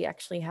 but we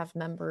actually have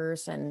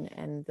members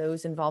and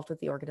those involved with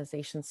the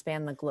organization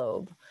span the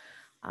globe.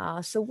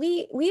 So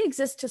we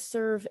exist to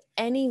serve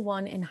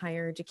anyone in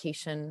higher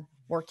education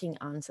working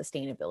on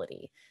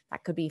sustainability.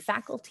 That could be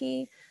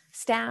faculty,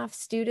 staff,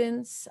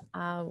 students.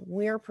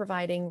 We're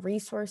providing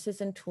resources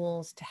and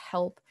tools to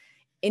help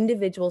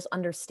individuals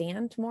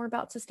understand more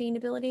about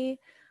sustainability,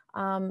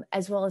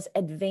 as well as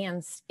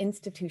advance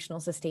institutional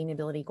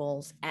sustainability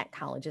goals at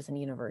colleges and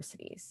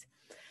universities.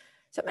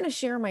 So I'm going to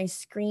share my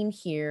screen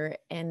here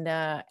and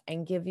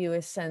give you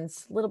a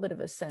little bit of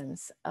a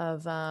sense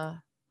of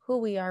who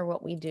we are,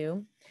 what we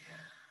do.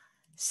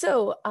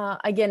 So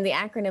again, the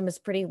acronym is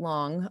pretty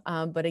long,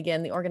 but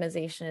again, the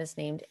organization is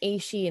named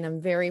ASHE, and I'm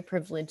very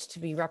privileged to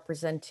be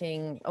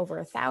representing over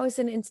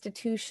 1,000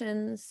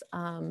 institutions.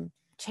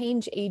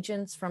 Change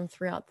agents from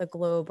throughout the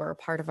globe are a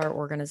part of our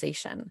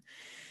organization.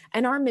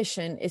 And our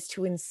mission is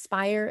to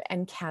inspire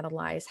and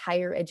catalyze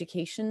higher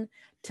education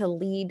to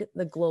lead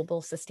the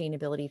global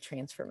sustainability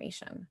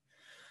transformation.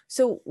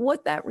 So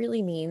what that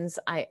really means,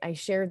 I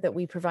shared that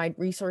we provide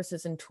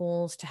resources and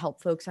tools to help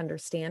folks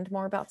understand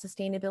more about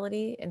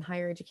sustainability in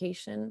higher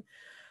education.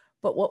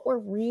 But what we're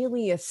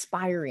really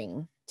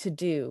aspiring to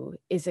do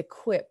is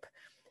equip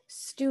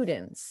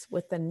students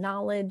with the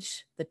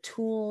knowledge, the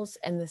tools,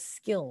 and the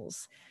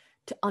skills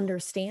to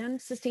understand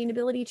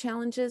sustainability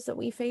challenges that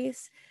we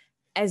face,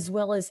 as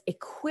well as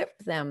equip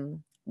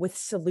them with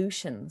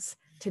solutions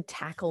to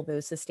tackle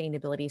those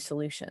sustainability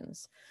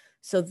solutions.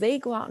 So they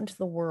go out into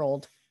the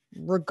world,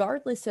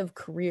 regardless of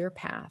career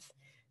path,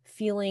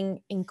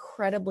 feeling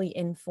incredibly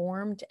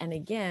informed and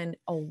again,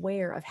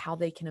 aware of how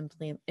they can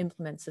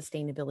implement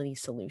sustainability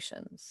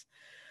solutions.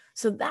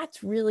 So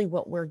that's really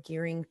what we're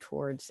gearing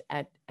towards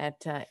at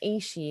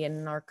ASHE and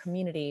in our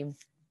community,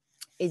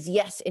 is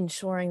yes,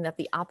 ensuring that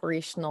the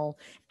operational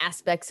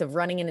aspects of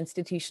running an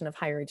institution of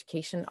higher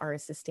education are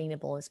as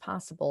sustainable as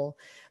possible.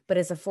 But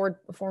as a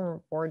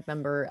former board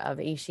member of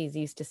ASHES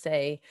used to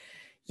say,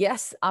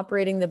 yes,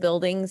 operating the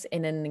buildings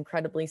in an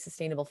incredibly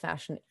sustainable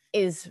fashion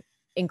is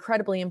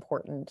incredibly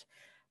important,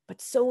 but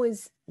so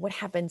is what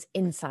happens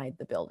inside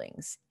the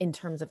buildings in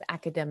terms of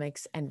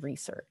academics and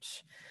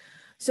research.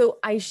 So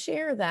I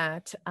share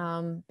that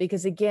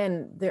because,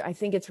 again, I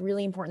think it's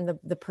really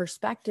important, the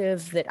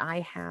perspective that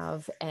I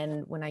have,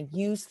 and when I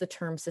use the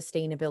term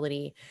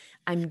sustainability,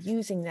 I'm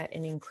using that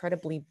in an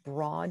incredibly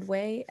broad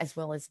way as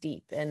well as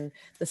deep. And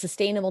the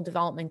Sustainable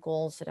Development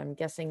Goals that I'm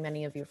guessing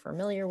many of you are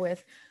familiar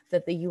with,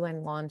 that the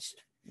UN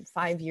launched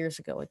 5 years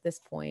ago at this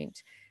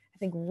point, I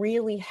think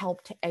really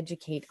helped to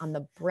educate on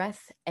the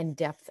breadth and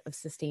depth of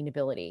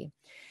sustainability.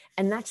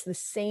 And that's the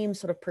same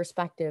sort of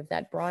perspective,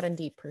 that broad and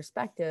deep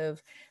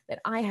perspective that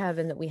I have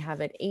and that we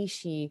have at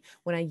ASHE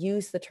when I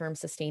use the term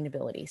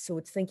sustainability. So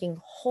it's thinking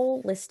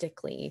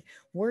holistically,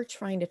 we're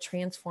trying to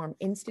transform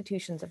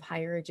institutions of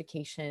higher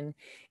education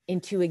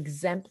into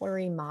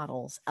exemplary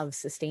models of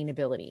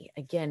sustainability.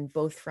 Again,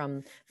 both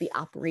from the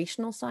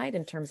operational side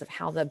in terms of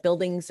how the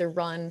buildings are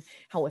run,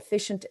 how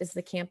efficient is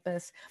the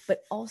campus,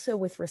 but also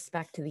with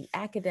respect to the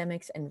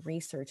academics and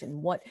research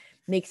and what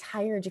makes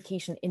higher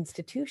education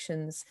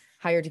institutions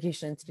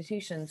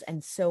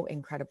and so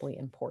incredibly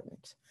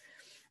important.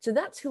 So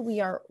that's who we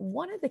are.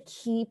 One of the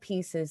key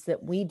pieces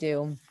that we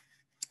do,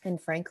 and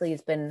frankly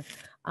has been,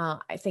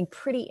 I think,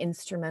 pretty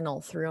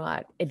instrumental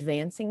throughout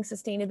advancing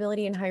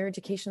sustainability in higher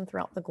education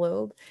throughout the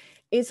globe,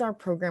 is our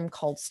program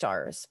called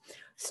STARS.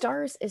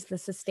 STARS is the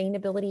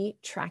Sustainability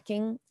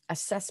Tracking,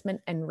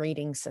 Assessment, and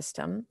Rating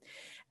System.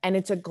 And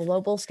it's a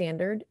global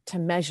standard to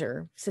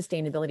measure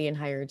sustainability in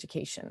higher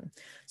education.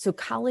 So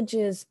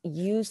colleges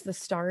use the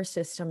STAR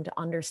system to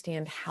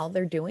understand how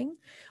they're doing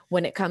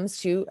when it comes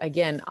to,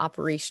 again,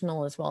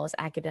 operational as well as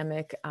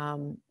academic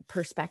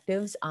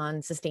perspectives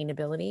on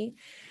sustainability.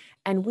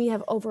 And we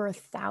have over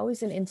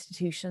 1,000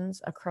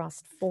 institutions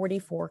across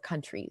 44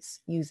 countries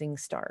using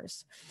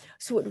STARS.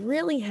 So it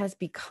really has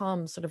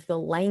become sort of the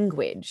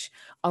language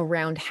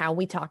around how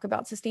we talk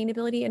about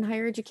sustainability in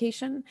higher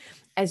education,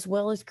 as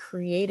well as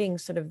creating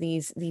sort of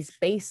these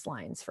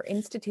baselines for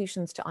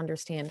institutions to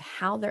understand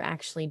how they're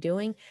actually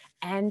doing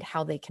and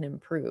how they can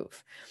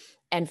improve.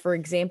 And for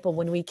example,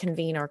 when we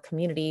convene our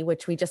community,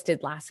 which we just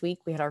did last week,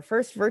 we had our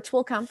first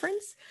virtual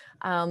conference.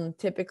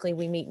 Typically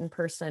we meet in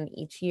person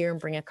each year and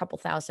bring a couple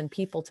thousand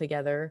people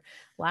together.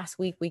 Last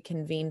week we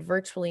convened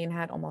virtually and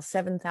had almost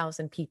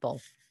 7,000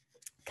 people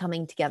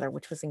coming together,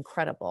 which was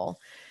incredible.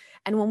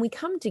 And when we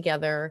come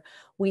together,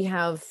 we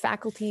have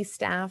faculty,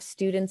 staff,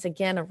 students,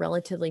 again, a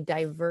relatively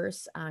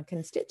diverse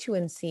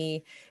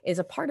constituency is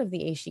a part of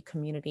the ASHE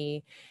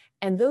community.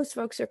 And those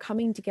folks are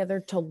coming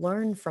together to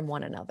learn from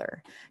one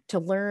another, to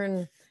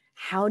learn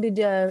how did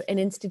an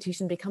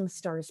institution become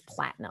STARS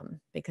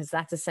Platinum, because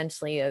that's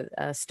essentially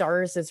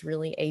STARS is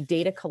really a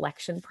data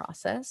collection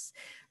process.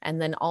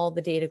 And then all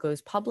the data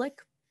goes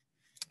public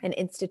and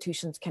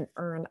institutions can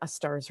earn a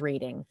STARS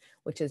rating,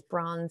 which is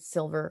bronze,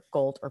 silver,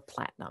 gold, or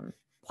platinum.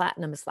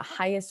 Platinum is the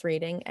highest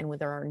rating, and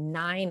there are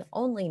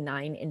only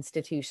nine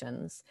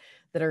institutions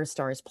that are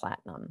STARS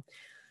Platinum.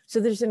 So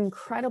there's an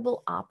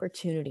incredible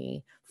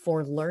opportunity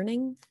for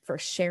learning, for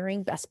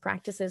sharing best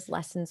practices,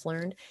 lessons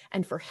learned,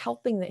 and for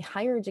helping the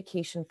higher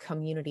education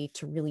community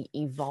to really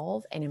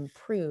evolve and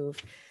improve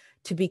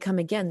to become,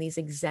 again, these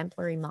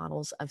exemplary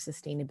models of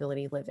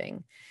sustainability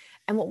living.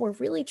 And what we're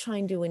really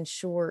trying to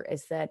ensure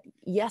is that,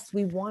 yes,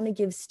 we want to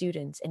give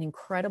students an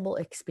incredible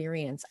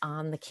experience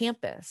on the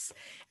campus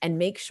and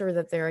make sure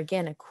that they're,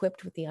 again,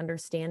 equipped with the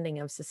understanding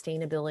of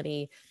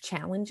sustainability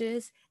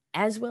challenges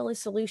as well as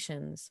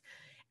solutions.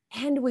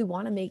 And we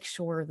want to make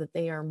sure that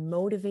they are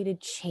motivated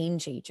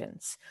change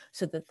agents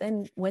so that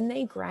then when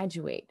they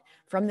graduate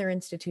from their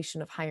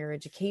institution of higher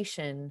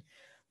education,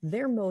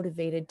 they're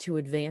motivated to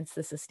advance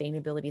the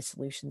sustainability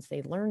solutions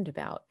they learned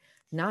about,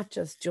 not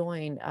just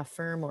join a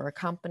firm or a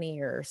company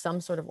or some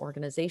sort of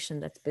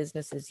organization that's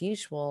business as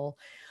usual,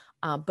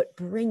 but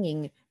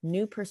bringing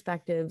new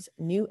perspectives,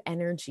 new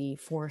energy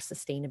for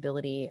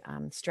sustainability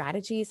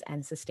strategies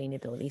and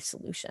sustainability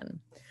solution.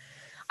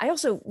 I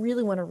also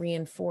really want to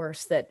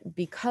reinforce that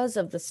because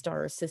of the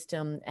STARS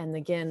system, and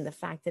again, the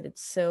fact that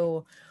it's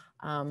so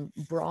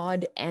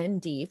broad and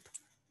deep,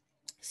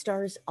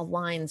 STARS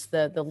aligns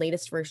the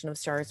latest version of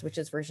STARS, which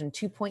is version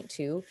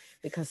 2.2,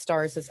 because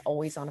STARS is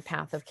always on a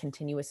path of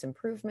continuous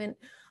improvement.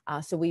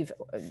 So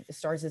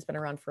STARS has been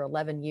around for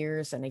 11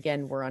 years. And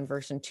again, we're on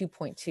version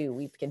 2.2.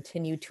 We've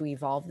continued to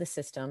evolve the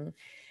system.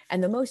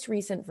 And the most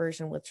recent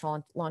version, which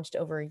launched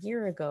over a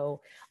year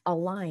ago,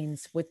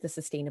 aligns with the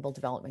Sustainable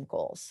Development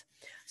Goals.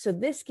 So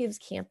this gives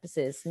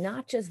campuses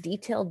not just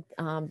detailed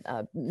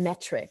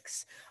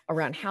metrics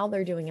around how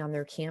they're doing on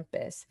their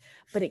campus,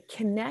 but it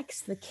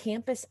connects the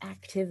campus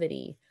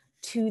activity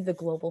to the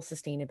global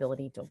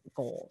sustainability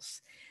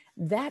goals.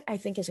 that I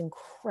think is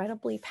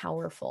incredibly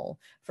powerful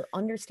for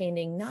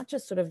understanding not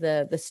just sort of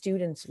the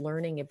students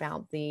learning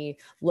about the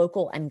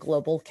local and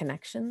global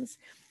connections,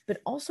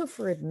 but also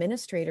for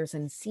administrators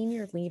and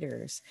senior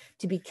leaders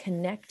to be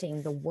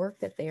connecting the work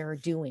that they are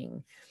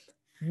doing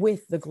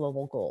with the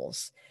global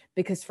goals.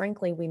 Because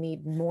frankly, we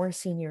need more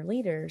senior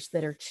leaders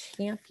that are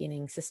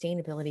championing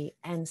sustainability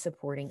and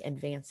supporting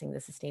advancing the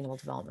Sustainable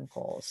Development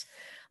Goals.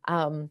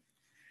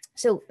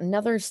 So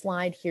another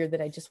slide here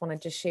that I just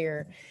wanted to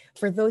share.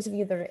 For those of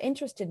you that are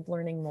interested in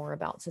learning more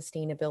about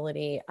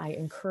sustainability, I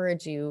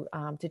encourage you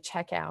to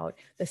check out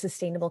the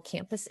Sustainable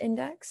Campus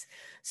Index.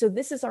 So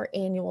this is our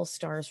annual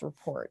STARS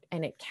report,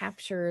 and it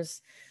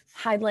captures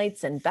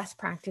highlights and best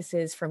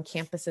practices from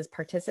campuses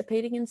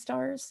participating in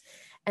STARS.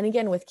 And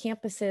again, with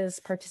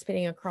campuses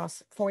participating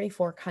across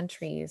 44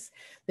 countries,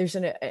 there's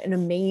an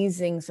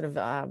amazing sort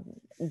of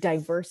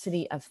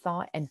diversity of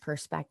thought and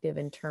perspective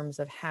in terms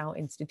of how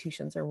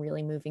institutions are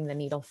really moving the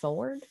needle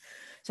forward.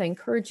 So I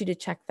encourage you to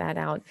check that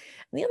out.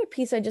 And the other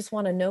piece I just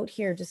want to note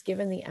here, just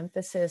given the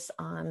emphasis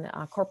on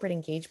corporate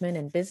engagement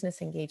and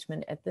business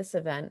engagement at this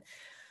event,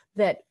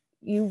 that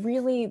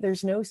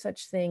there's no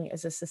such thing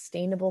as a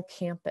sustainable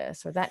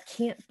campus, or that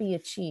can't be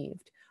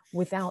achieved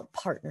without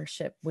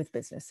partnership with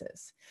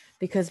businesses,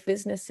 because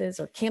businesses,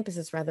 or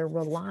campuses rather,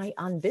 rely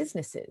on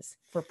businesses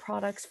for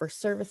products, for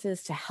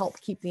services to help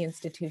keep the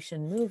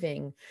institution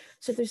moving.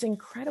 So there's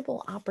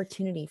incredible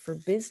opportunity for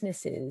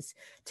businesses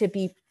to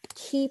be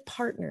key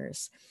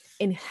partners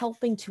in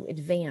helping to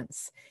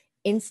advance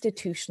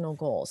institutional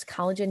goals,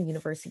 college and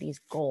universities'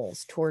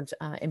 goals towards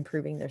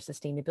improving their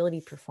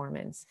sustainability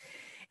performance.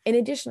 In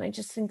addition, I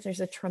just think there's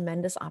a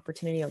tremendous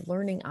opportunity, a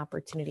learning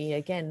opportunity,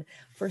 again,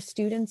 for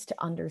students to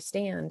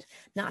understand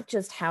not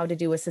just how to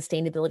do a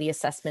sustainability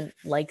assessment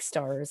like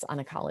STARS on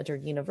a college or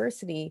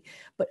university,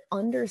 but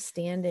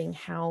understanding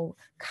how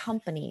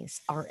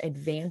companies are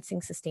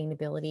advancing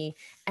sustainability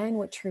and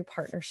what true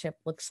partnership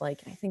looks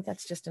like. I think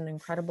that's just an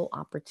incredible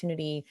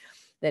opportunity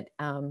that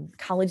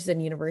colleges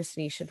and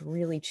universities should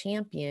really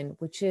champion,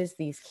 which is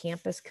these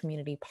campus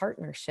community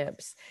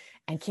partnerships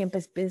and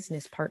campus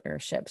business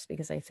partnerships,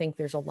 because I think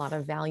there's a lot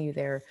of value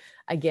there,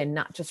 again,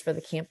 not just for the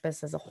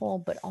campus as a whole,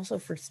 but also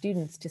for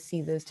students to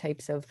see those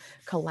types of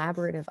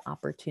collaborative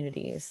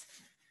opportunities.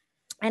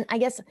 And I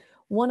guess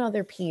one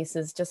other piece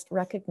is just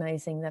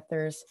recognizing that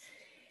there's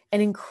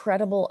an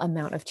incredible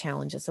amount of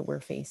challenges that we're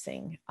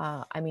facing.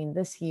 I mean,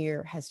 this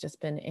year has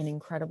just been an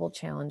incredible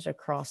challenge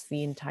across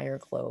the entire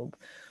globe,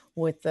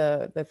 with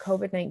the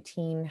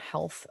COVID-19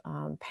 health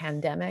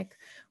pandemic,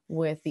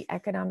 with the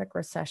economic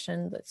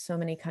recession that so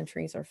many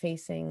countries are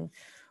facing,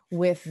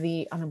 with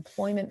the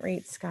unemployment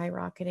rate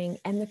skyrocketing,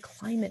 and the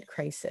climate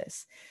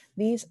crisis.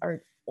 These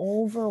are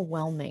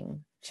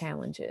overwhelming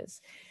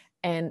challenges.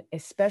 And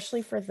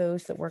especially for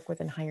those that work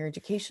within higher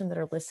education that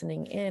are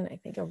listening in, I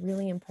think a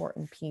really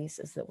important piece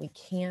is that we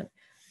can't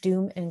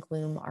doom and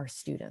gloom our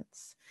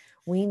students.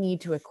 We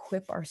need to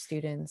equip our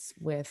students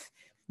with,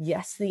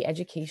 yes, the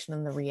education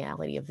and the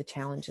reality of the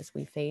challenges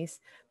we face,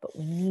 but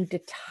we need to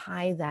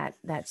tie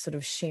that sort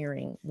of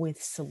sharing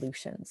with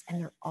solutions.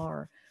 And there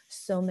are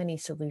so many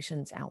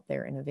solutions out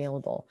there and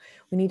available.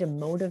 We need to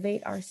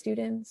motivate our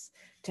students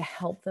to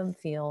help them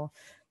feel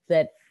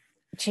that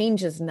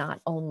change is not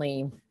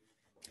only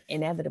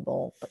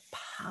inevitable, but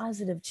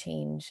positive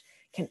change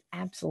can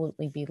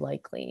absolutely be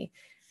likely.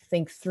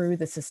 Think through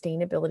the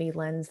sustainability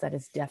lens, that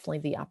is definitely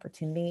the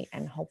opportunity,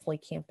 and hopefully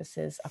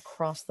campuses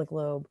across the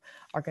globe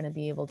are going to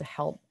be able to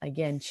help,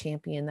 again,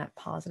 champion that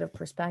positive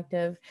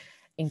perspective,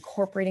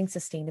 incorporating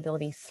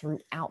sustainability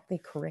throughout the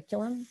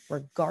curriculum,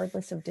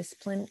 regardless of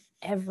discipline.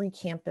 Every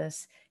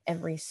campus,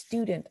 every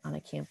student on a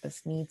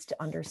campus needs to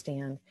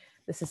understand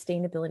the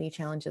sustainability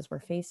challenges we're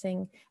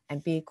facing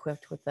and be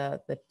equipped with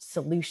the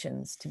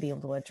solutions to be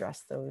able to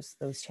address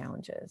those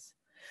challenges.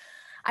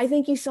 I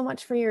thank you so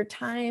much for your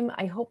time.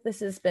 I hope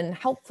this has been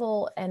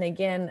helpful. And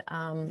again,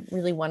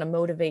 really want to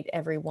motivate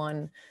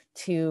everyone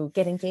to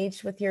get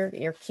engaged with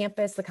your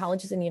campus, the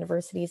colleges and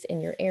universities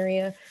in your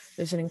area.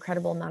 There's an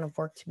incredible amount of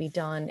work to be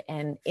done,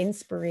 and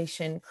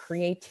inspiration,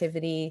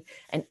 creativity,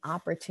 and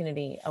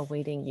opportunity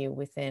awaiting you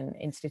within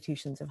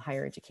institutions of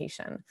higher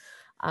education.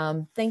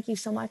 Thank you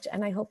so much,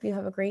 and I hope you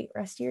have a great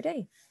rest of your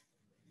day.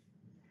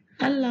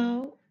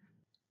 Hello.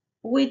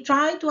 We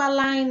try to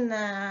align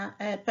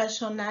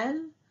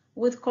personnel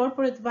with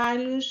corporate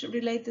values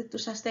related to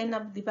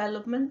sustainable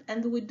development,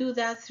 and we do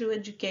that through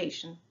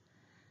education.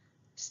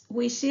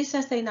 We see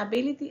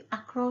sustainability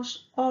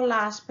across all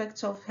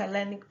aspects of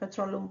Hellenic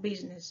petroleum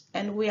business,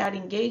 and we are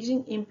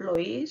engaging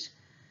employees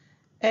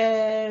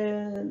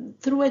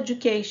through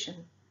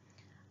education.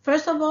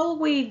 First of all,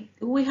 we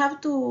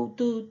have to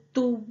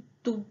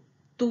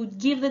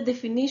give the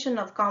definition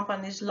of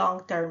companies'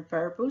 long-term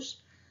purpose,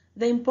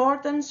 the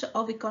importance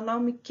of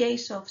economic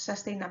case of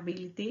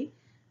sustainability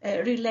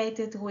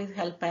related with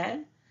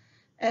HELPEL,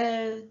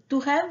 to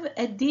have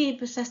a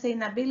deep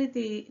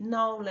sustainability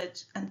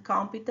knowledge and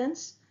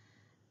competence,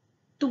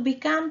 to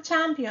become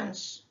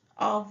champions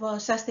of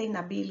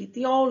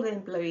sustainability, all the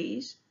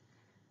employees,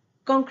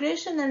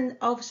 concretion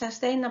of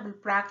sustainable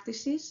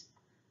practices,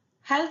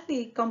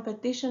 healthy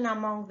competition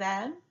among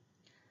them,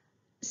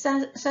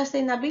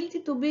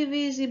 sustainability to be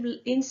visible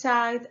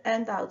inside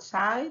and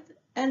outside,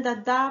 and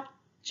adapt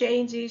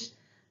changes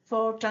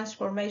for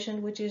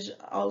transformation, which is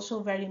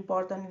also very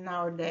important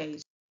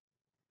nowadays.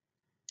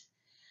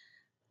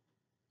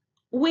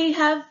 We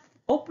have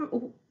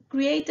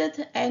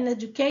created an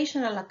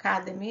educational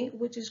academy,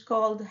 which is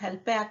called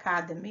Helpe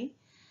Academy,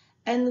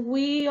 and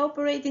we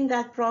operating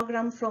that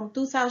program from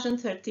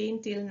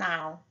 2013 till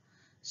now.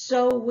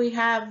 So we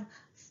have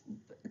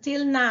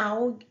till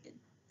now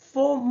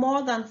for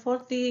more than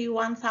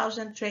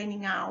 41,000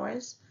 training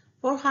hours,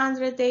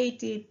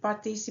 480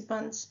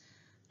 participants,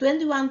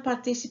 21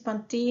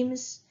 participant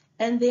teams,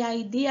 and the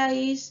idea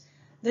is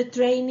the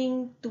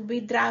training to be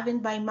driven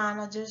by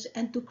managers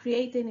and to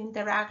create an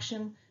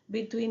interaction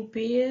between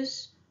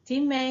peers,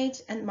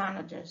 teammates, and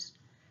managers.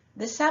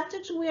 The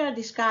subjects we are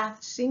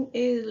discussing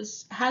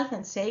is health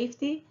and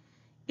safety,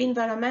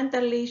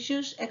 environmental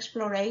issues,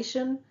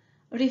 exploration,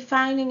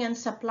 refining and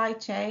supply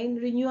chain,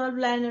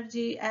 renewable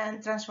energy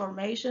and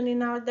transformation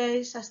in our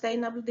days,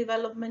 sustainable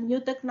development, new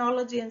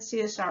technology and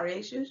CSR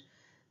issues,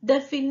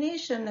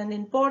 definition and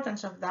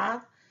importance of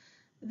that,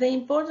 the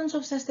importance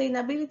of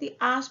sustainability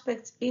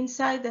aspects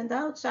inside and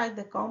outside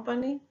the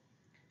company,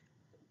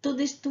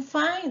 to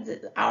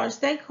find our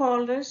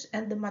stakeholders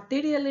and the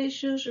material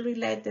issues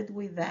related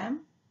with them,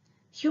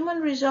 human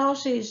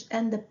resources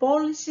and the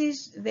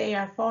policies they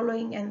are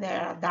following and they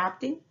are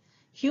adapting,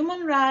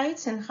 human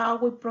rights and how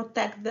we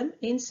protect them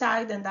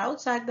inside and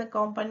outside the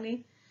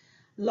company,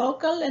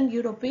 local and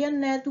European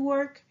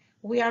network,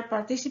 we are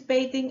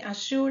participating,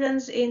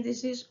 assurance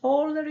indices,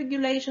 all the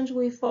regulations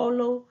we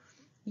follow,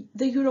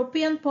 the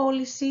European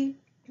policy,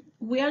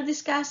 we are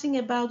discussing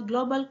about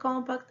Global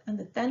Compact and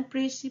the 10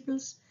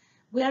 principles,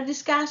 we are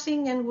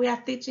discussing and we are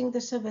teaching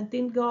the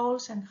 17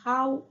 goals and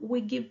how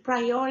we give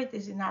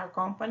priorities in our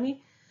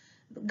company,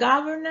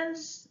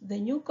 governance, the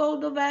new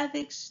code of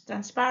ethics,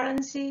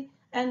 transparency,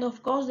 and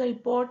of course the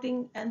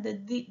reporting and the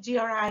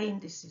GRI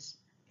indices.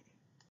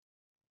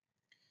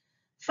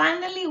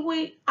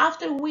 Finally,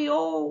 after we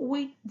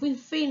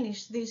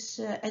finish this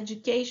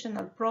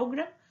educational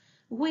program,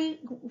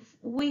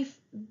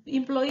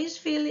 employees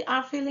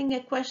are filling a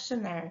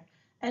questionnaire,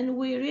 and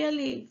we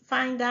really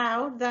find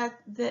out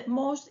that the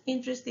most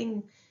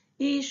interesting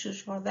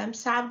issues for them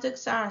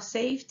subjects are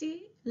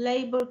safety,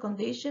 labor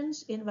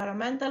conditions,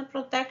 environmental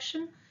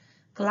protection,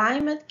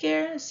 climate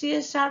care,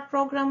 CSR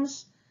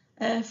programs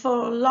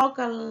for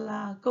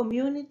local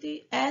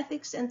community,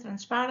 ethics and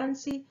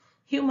transparency,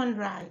 human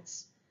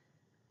rights.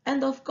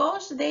 And of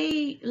course,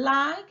 they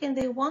like and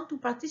they want to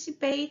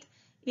participate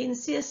in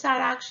CSR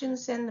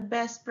actions and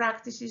best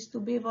practices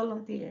to be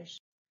volunteers.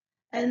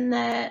 And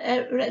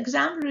an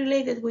example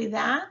related with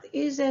that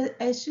is an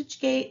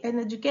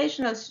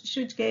educational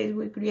suitcase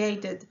we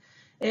created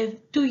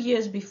 2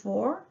 years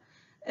before.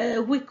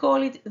 We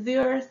call it the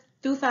Earth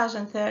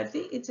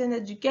 2030. It's an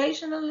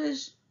educational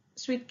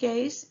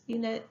suitcase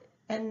in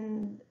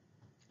an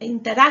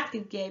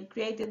interactive game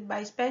created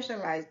by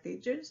specialized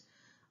teachers,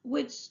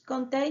 which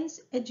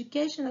contains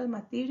educational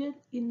material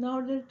in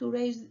order to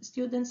raise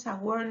students'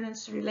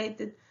 awareness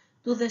related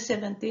to the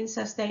 17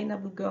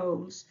 sustainable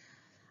goals.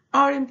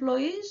 Our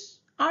employees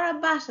are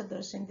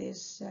ambassadors in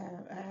this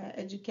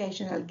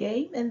educational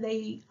game, and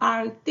they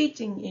are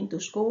teaching into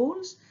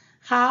schools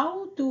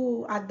how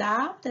to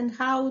adapt and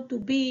how to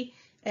be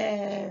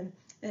to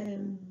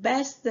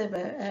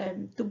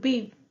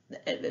be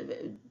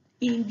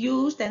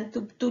induced and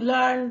to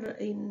learn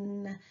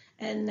in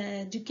an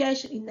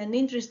education in an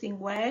interesting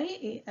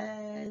way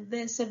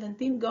the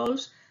 17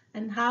 goals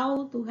and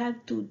how to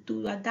have to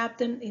adapt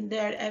them in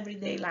their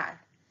everyday life.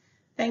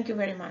 Thank you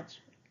very much.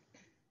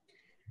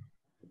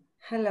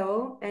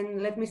 Hello,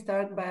 and let me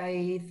start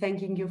by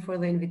thanking you for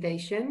the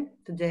invitation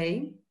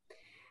today.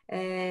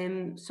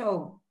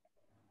 So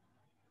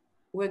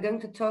we're going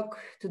to talk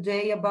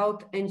today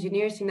about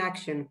Engineers in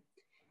Action,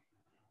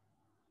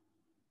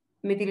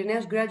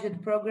 Mytilineos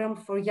graduate program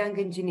for young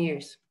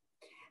engineers.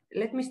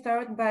 Let me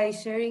start by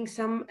sharing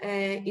some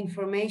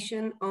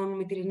information on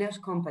Mytilineos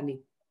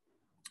company.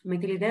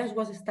 Mytilineos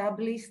was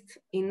established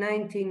in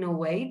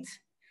 1908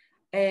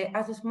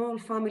 as a small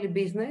family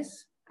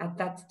business at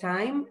that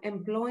time,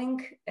 employing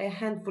a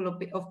handful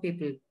of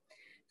people.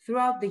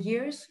 Throughout the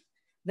years,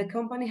 the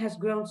company has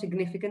grown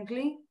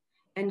significantly,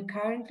 and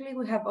currently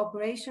we have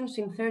operations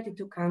in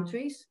 32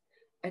 countries,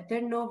 a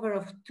turnover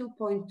of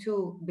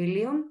 2.2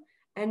 billion,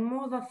 and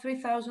more than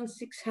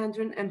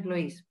 3,600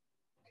 employees.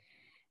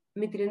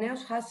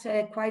 Mytilineos has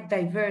a quite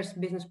diverse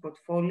business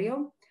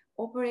portfolio,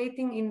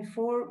 operating in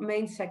 4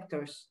 main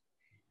sectors: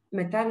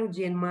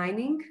 metallurgy and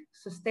mining,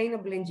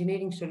 sustainable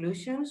engineering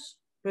solutions,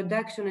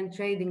 production and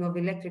trading of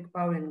electric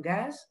power and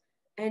gas,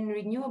 and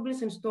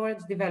renewables and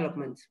storage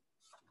development.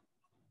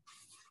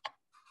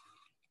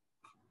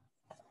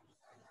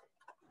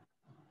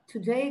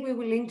 Today, we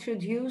will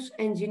introduce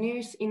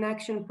Engineers in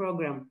Action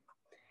program,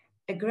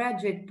 a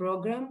graduate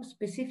program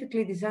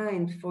specifically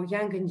designed for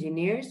young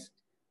engineers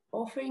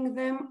offering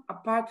them,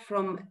 apart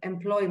from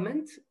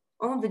employment,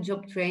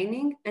 on-the-job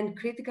training and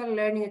critical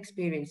learning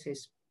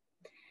experiences.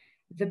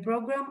 The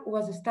program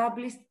was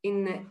established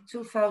in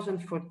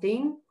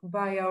 2014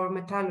 by our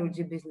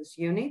metallurgy business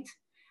unit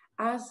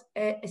as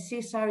a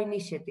CSR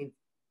initiative.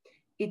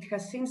 It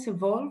has since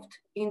evolved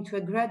into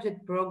a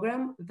graduate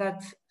program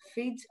that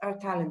feeds our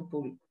talent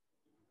pool.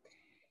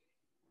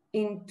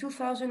 In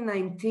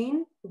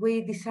 2019,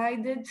 we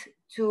decided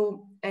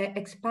to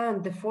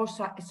expand the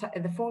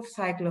fourth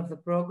cycle of the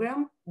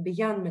program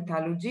beyond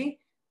metallurgy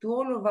to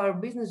all of our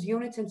business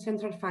units and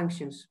central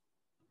functions.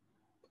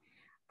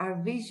 Our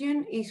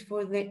vision is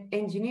for the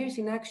Engineers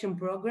in Action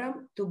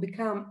program to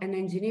become an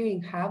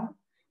engineering hub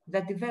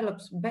that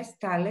develops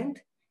best talent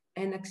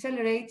and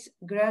accelerates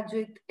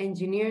graduate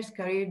engineers'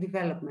 career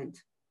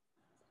development.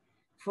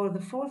 For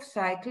the fourth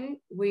cycle,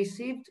 we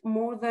received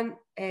more than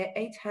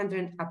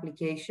 800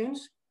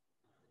 applications.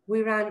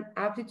 We ran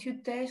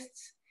aptitude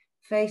tests,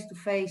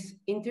 face-to-face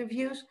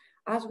interviews,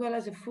 as well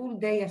as a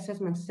full-day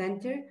assessment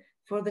center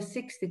for the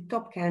 60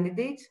 top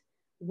candidates,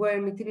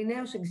 where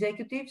Mytilineos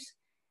executives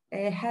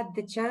had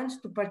the chance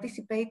to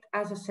participate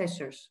as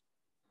assessors.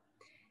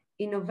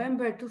 In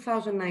November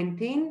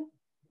 2019,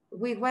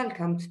 we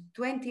welcomed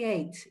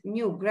 28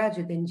 new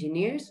graduate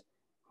engineers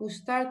who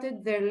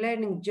started their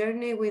learning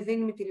journey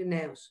within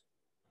Mytilineos.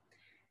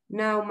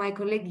 Now, my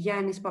colleague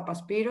Yannis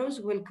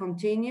Papaspiros will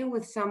continue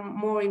with some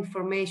more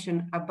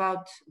information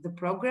about the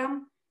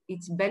program,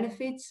 its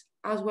benefits,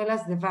 as well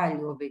as the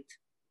value of it.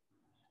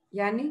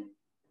 Yanni?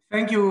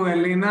 Thank you,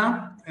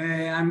 Elena.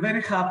 I'm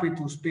very happy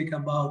to speak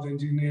about the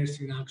Engineers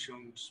in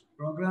Actions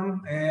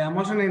program. I'm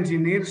also an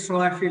engineer, so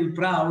I feel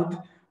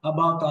proud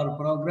about our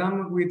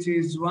program, which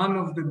is one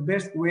of the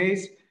best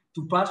ways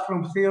to pass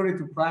from theory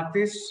to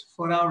practice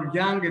for our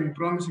young and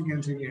promising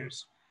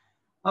engineers.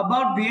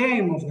 About the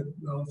aim of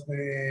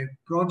the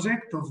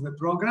project, of the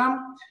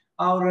program,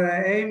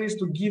 our aim is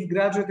to give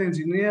graduate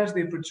engineers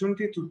the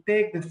opportunity to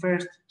take the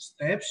first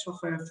steps of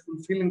a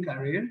fulfilling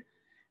career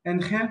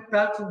and help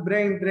tackle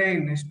brain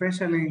drain,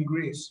 especially in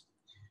Greece.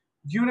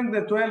 During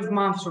the 12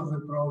 months of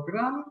the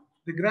program,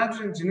 the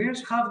graduate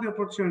engineers have the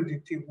opportunity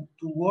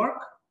to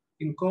work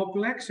in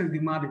complex and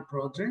demanding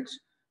projects,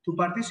 to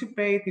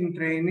participate in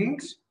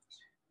trainings,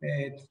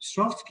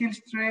 soft skills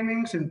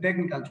trainings and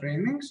technical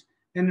trainings,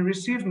 and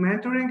receive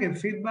mentoring and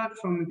feedback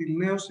from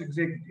Mytilineos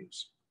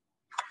executives.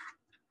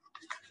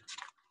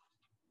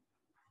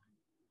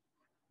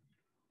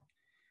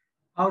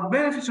 Our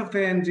benefits of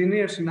the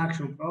Engineers in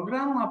Action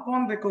program: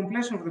 upon the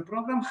completion of the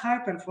program, high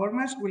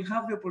performers will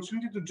have the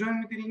opportunity to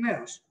join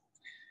Mytilineos,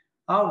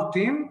 our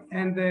team,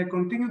 and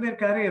continue their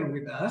career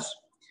with us.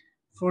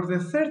 For the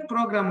third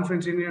program of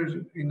Engineers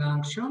in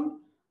Action,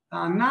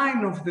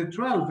 9 of the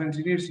 12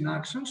 Engineers in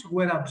Actions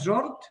were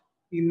absorbed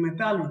in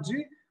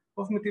metallurgy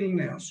of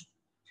Mytilineos.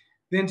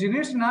 The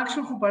Engineers in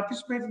Action who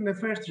participated in the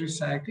first 3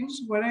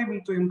 cycles were able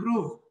to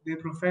improve their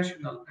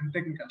professional and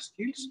technical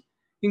skills,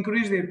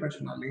 increase their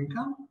personal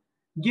income,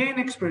 gain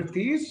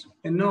expertise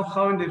and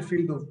know-how in their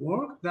field of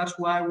work. That's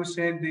why we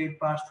said they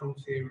passed from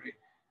theory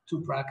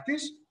to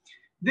practice.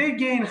 They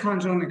gain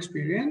hands-on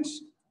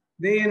experience.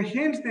 They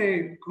enhance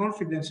their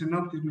confidence and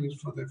optimism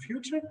for the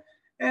future.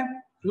 And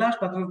last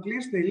but not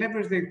least, they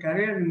leverage their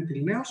career in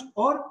Mytilineos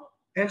or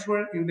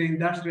elsewhere in the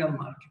industrial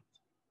market.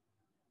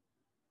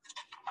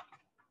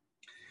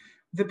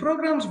 The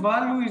program's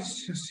value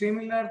is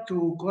similar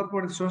to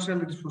corporate social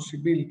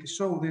responsibility.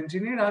 So the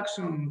Engineer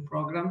Action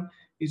program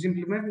is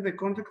implemented in the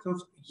context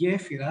of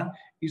GEFIRA,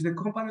 is the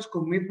company's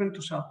commitment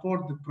to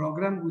support the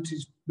program, which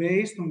is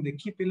based on the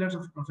key pillars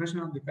of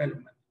professional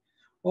development.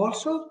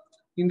 Also,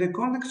 in the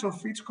context of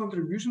its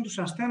contribution to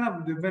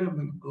sustainable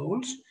development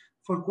goals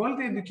for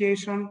quality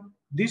education,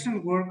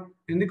 decent work,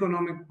 and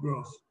economic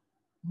growth.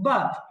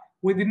 But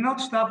we did not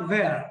stop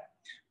there.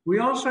 We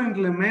also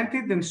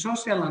implemented a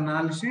social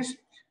analysis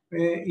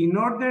in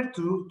order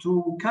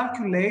to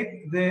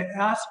calculate the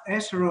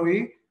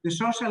SROE, the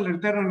social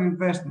return on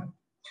investment.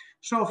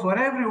 So for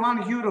every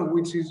 €1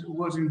 which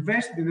was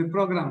invested in the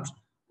programs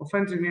of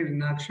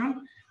Engineering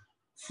Action,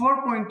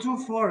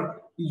 4.24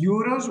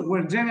 euros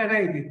were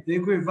generated, the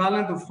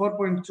equivalent of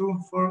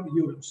 4.24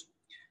 euros.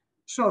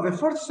 So the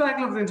fourth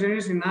cycle of the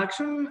Engineers in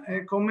Action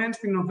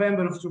commenced in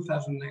November of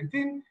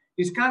 2019,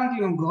 is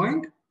currently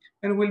ongoing,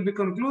 and will be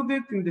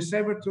concluded in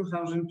December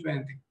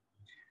 2020.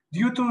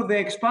 Due to the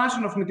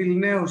expansion of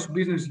Mytilineos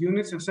business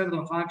units and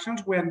central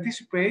functions, we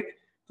anticipate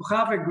to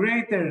have a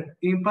greater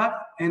impact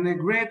and a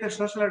greater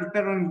social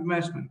return on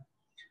investment.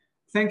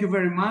 Thank you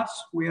very much.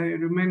 We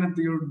remain at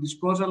your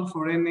disposal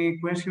for any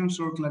questions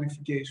or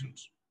clarifications.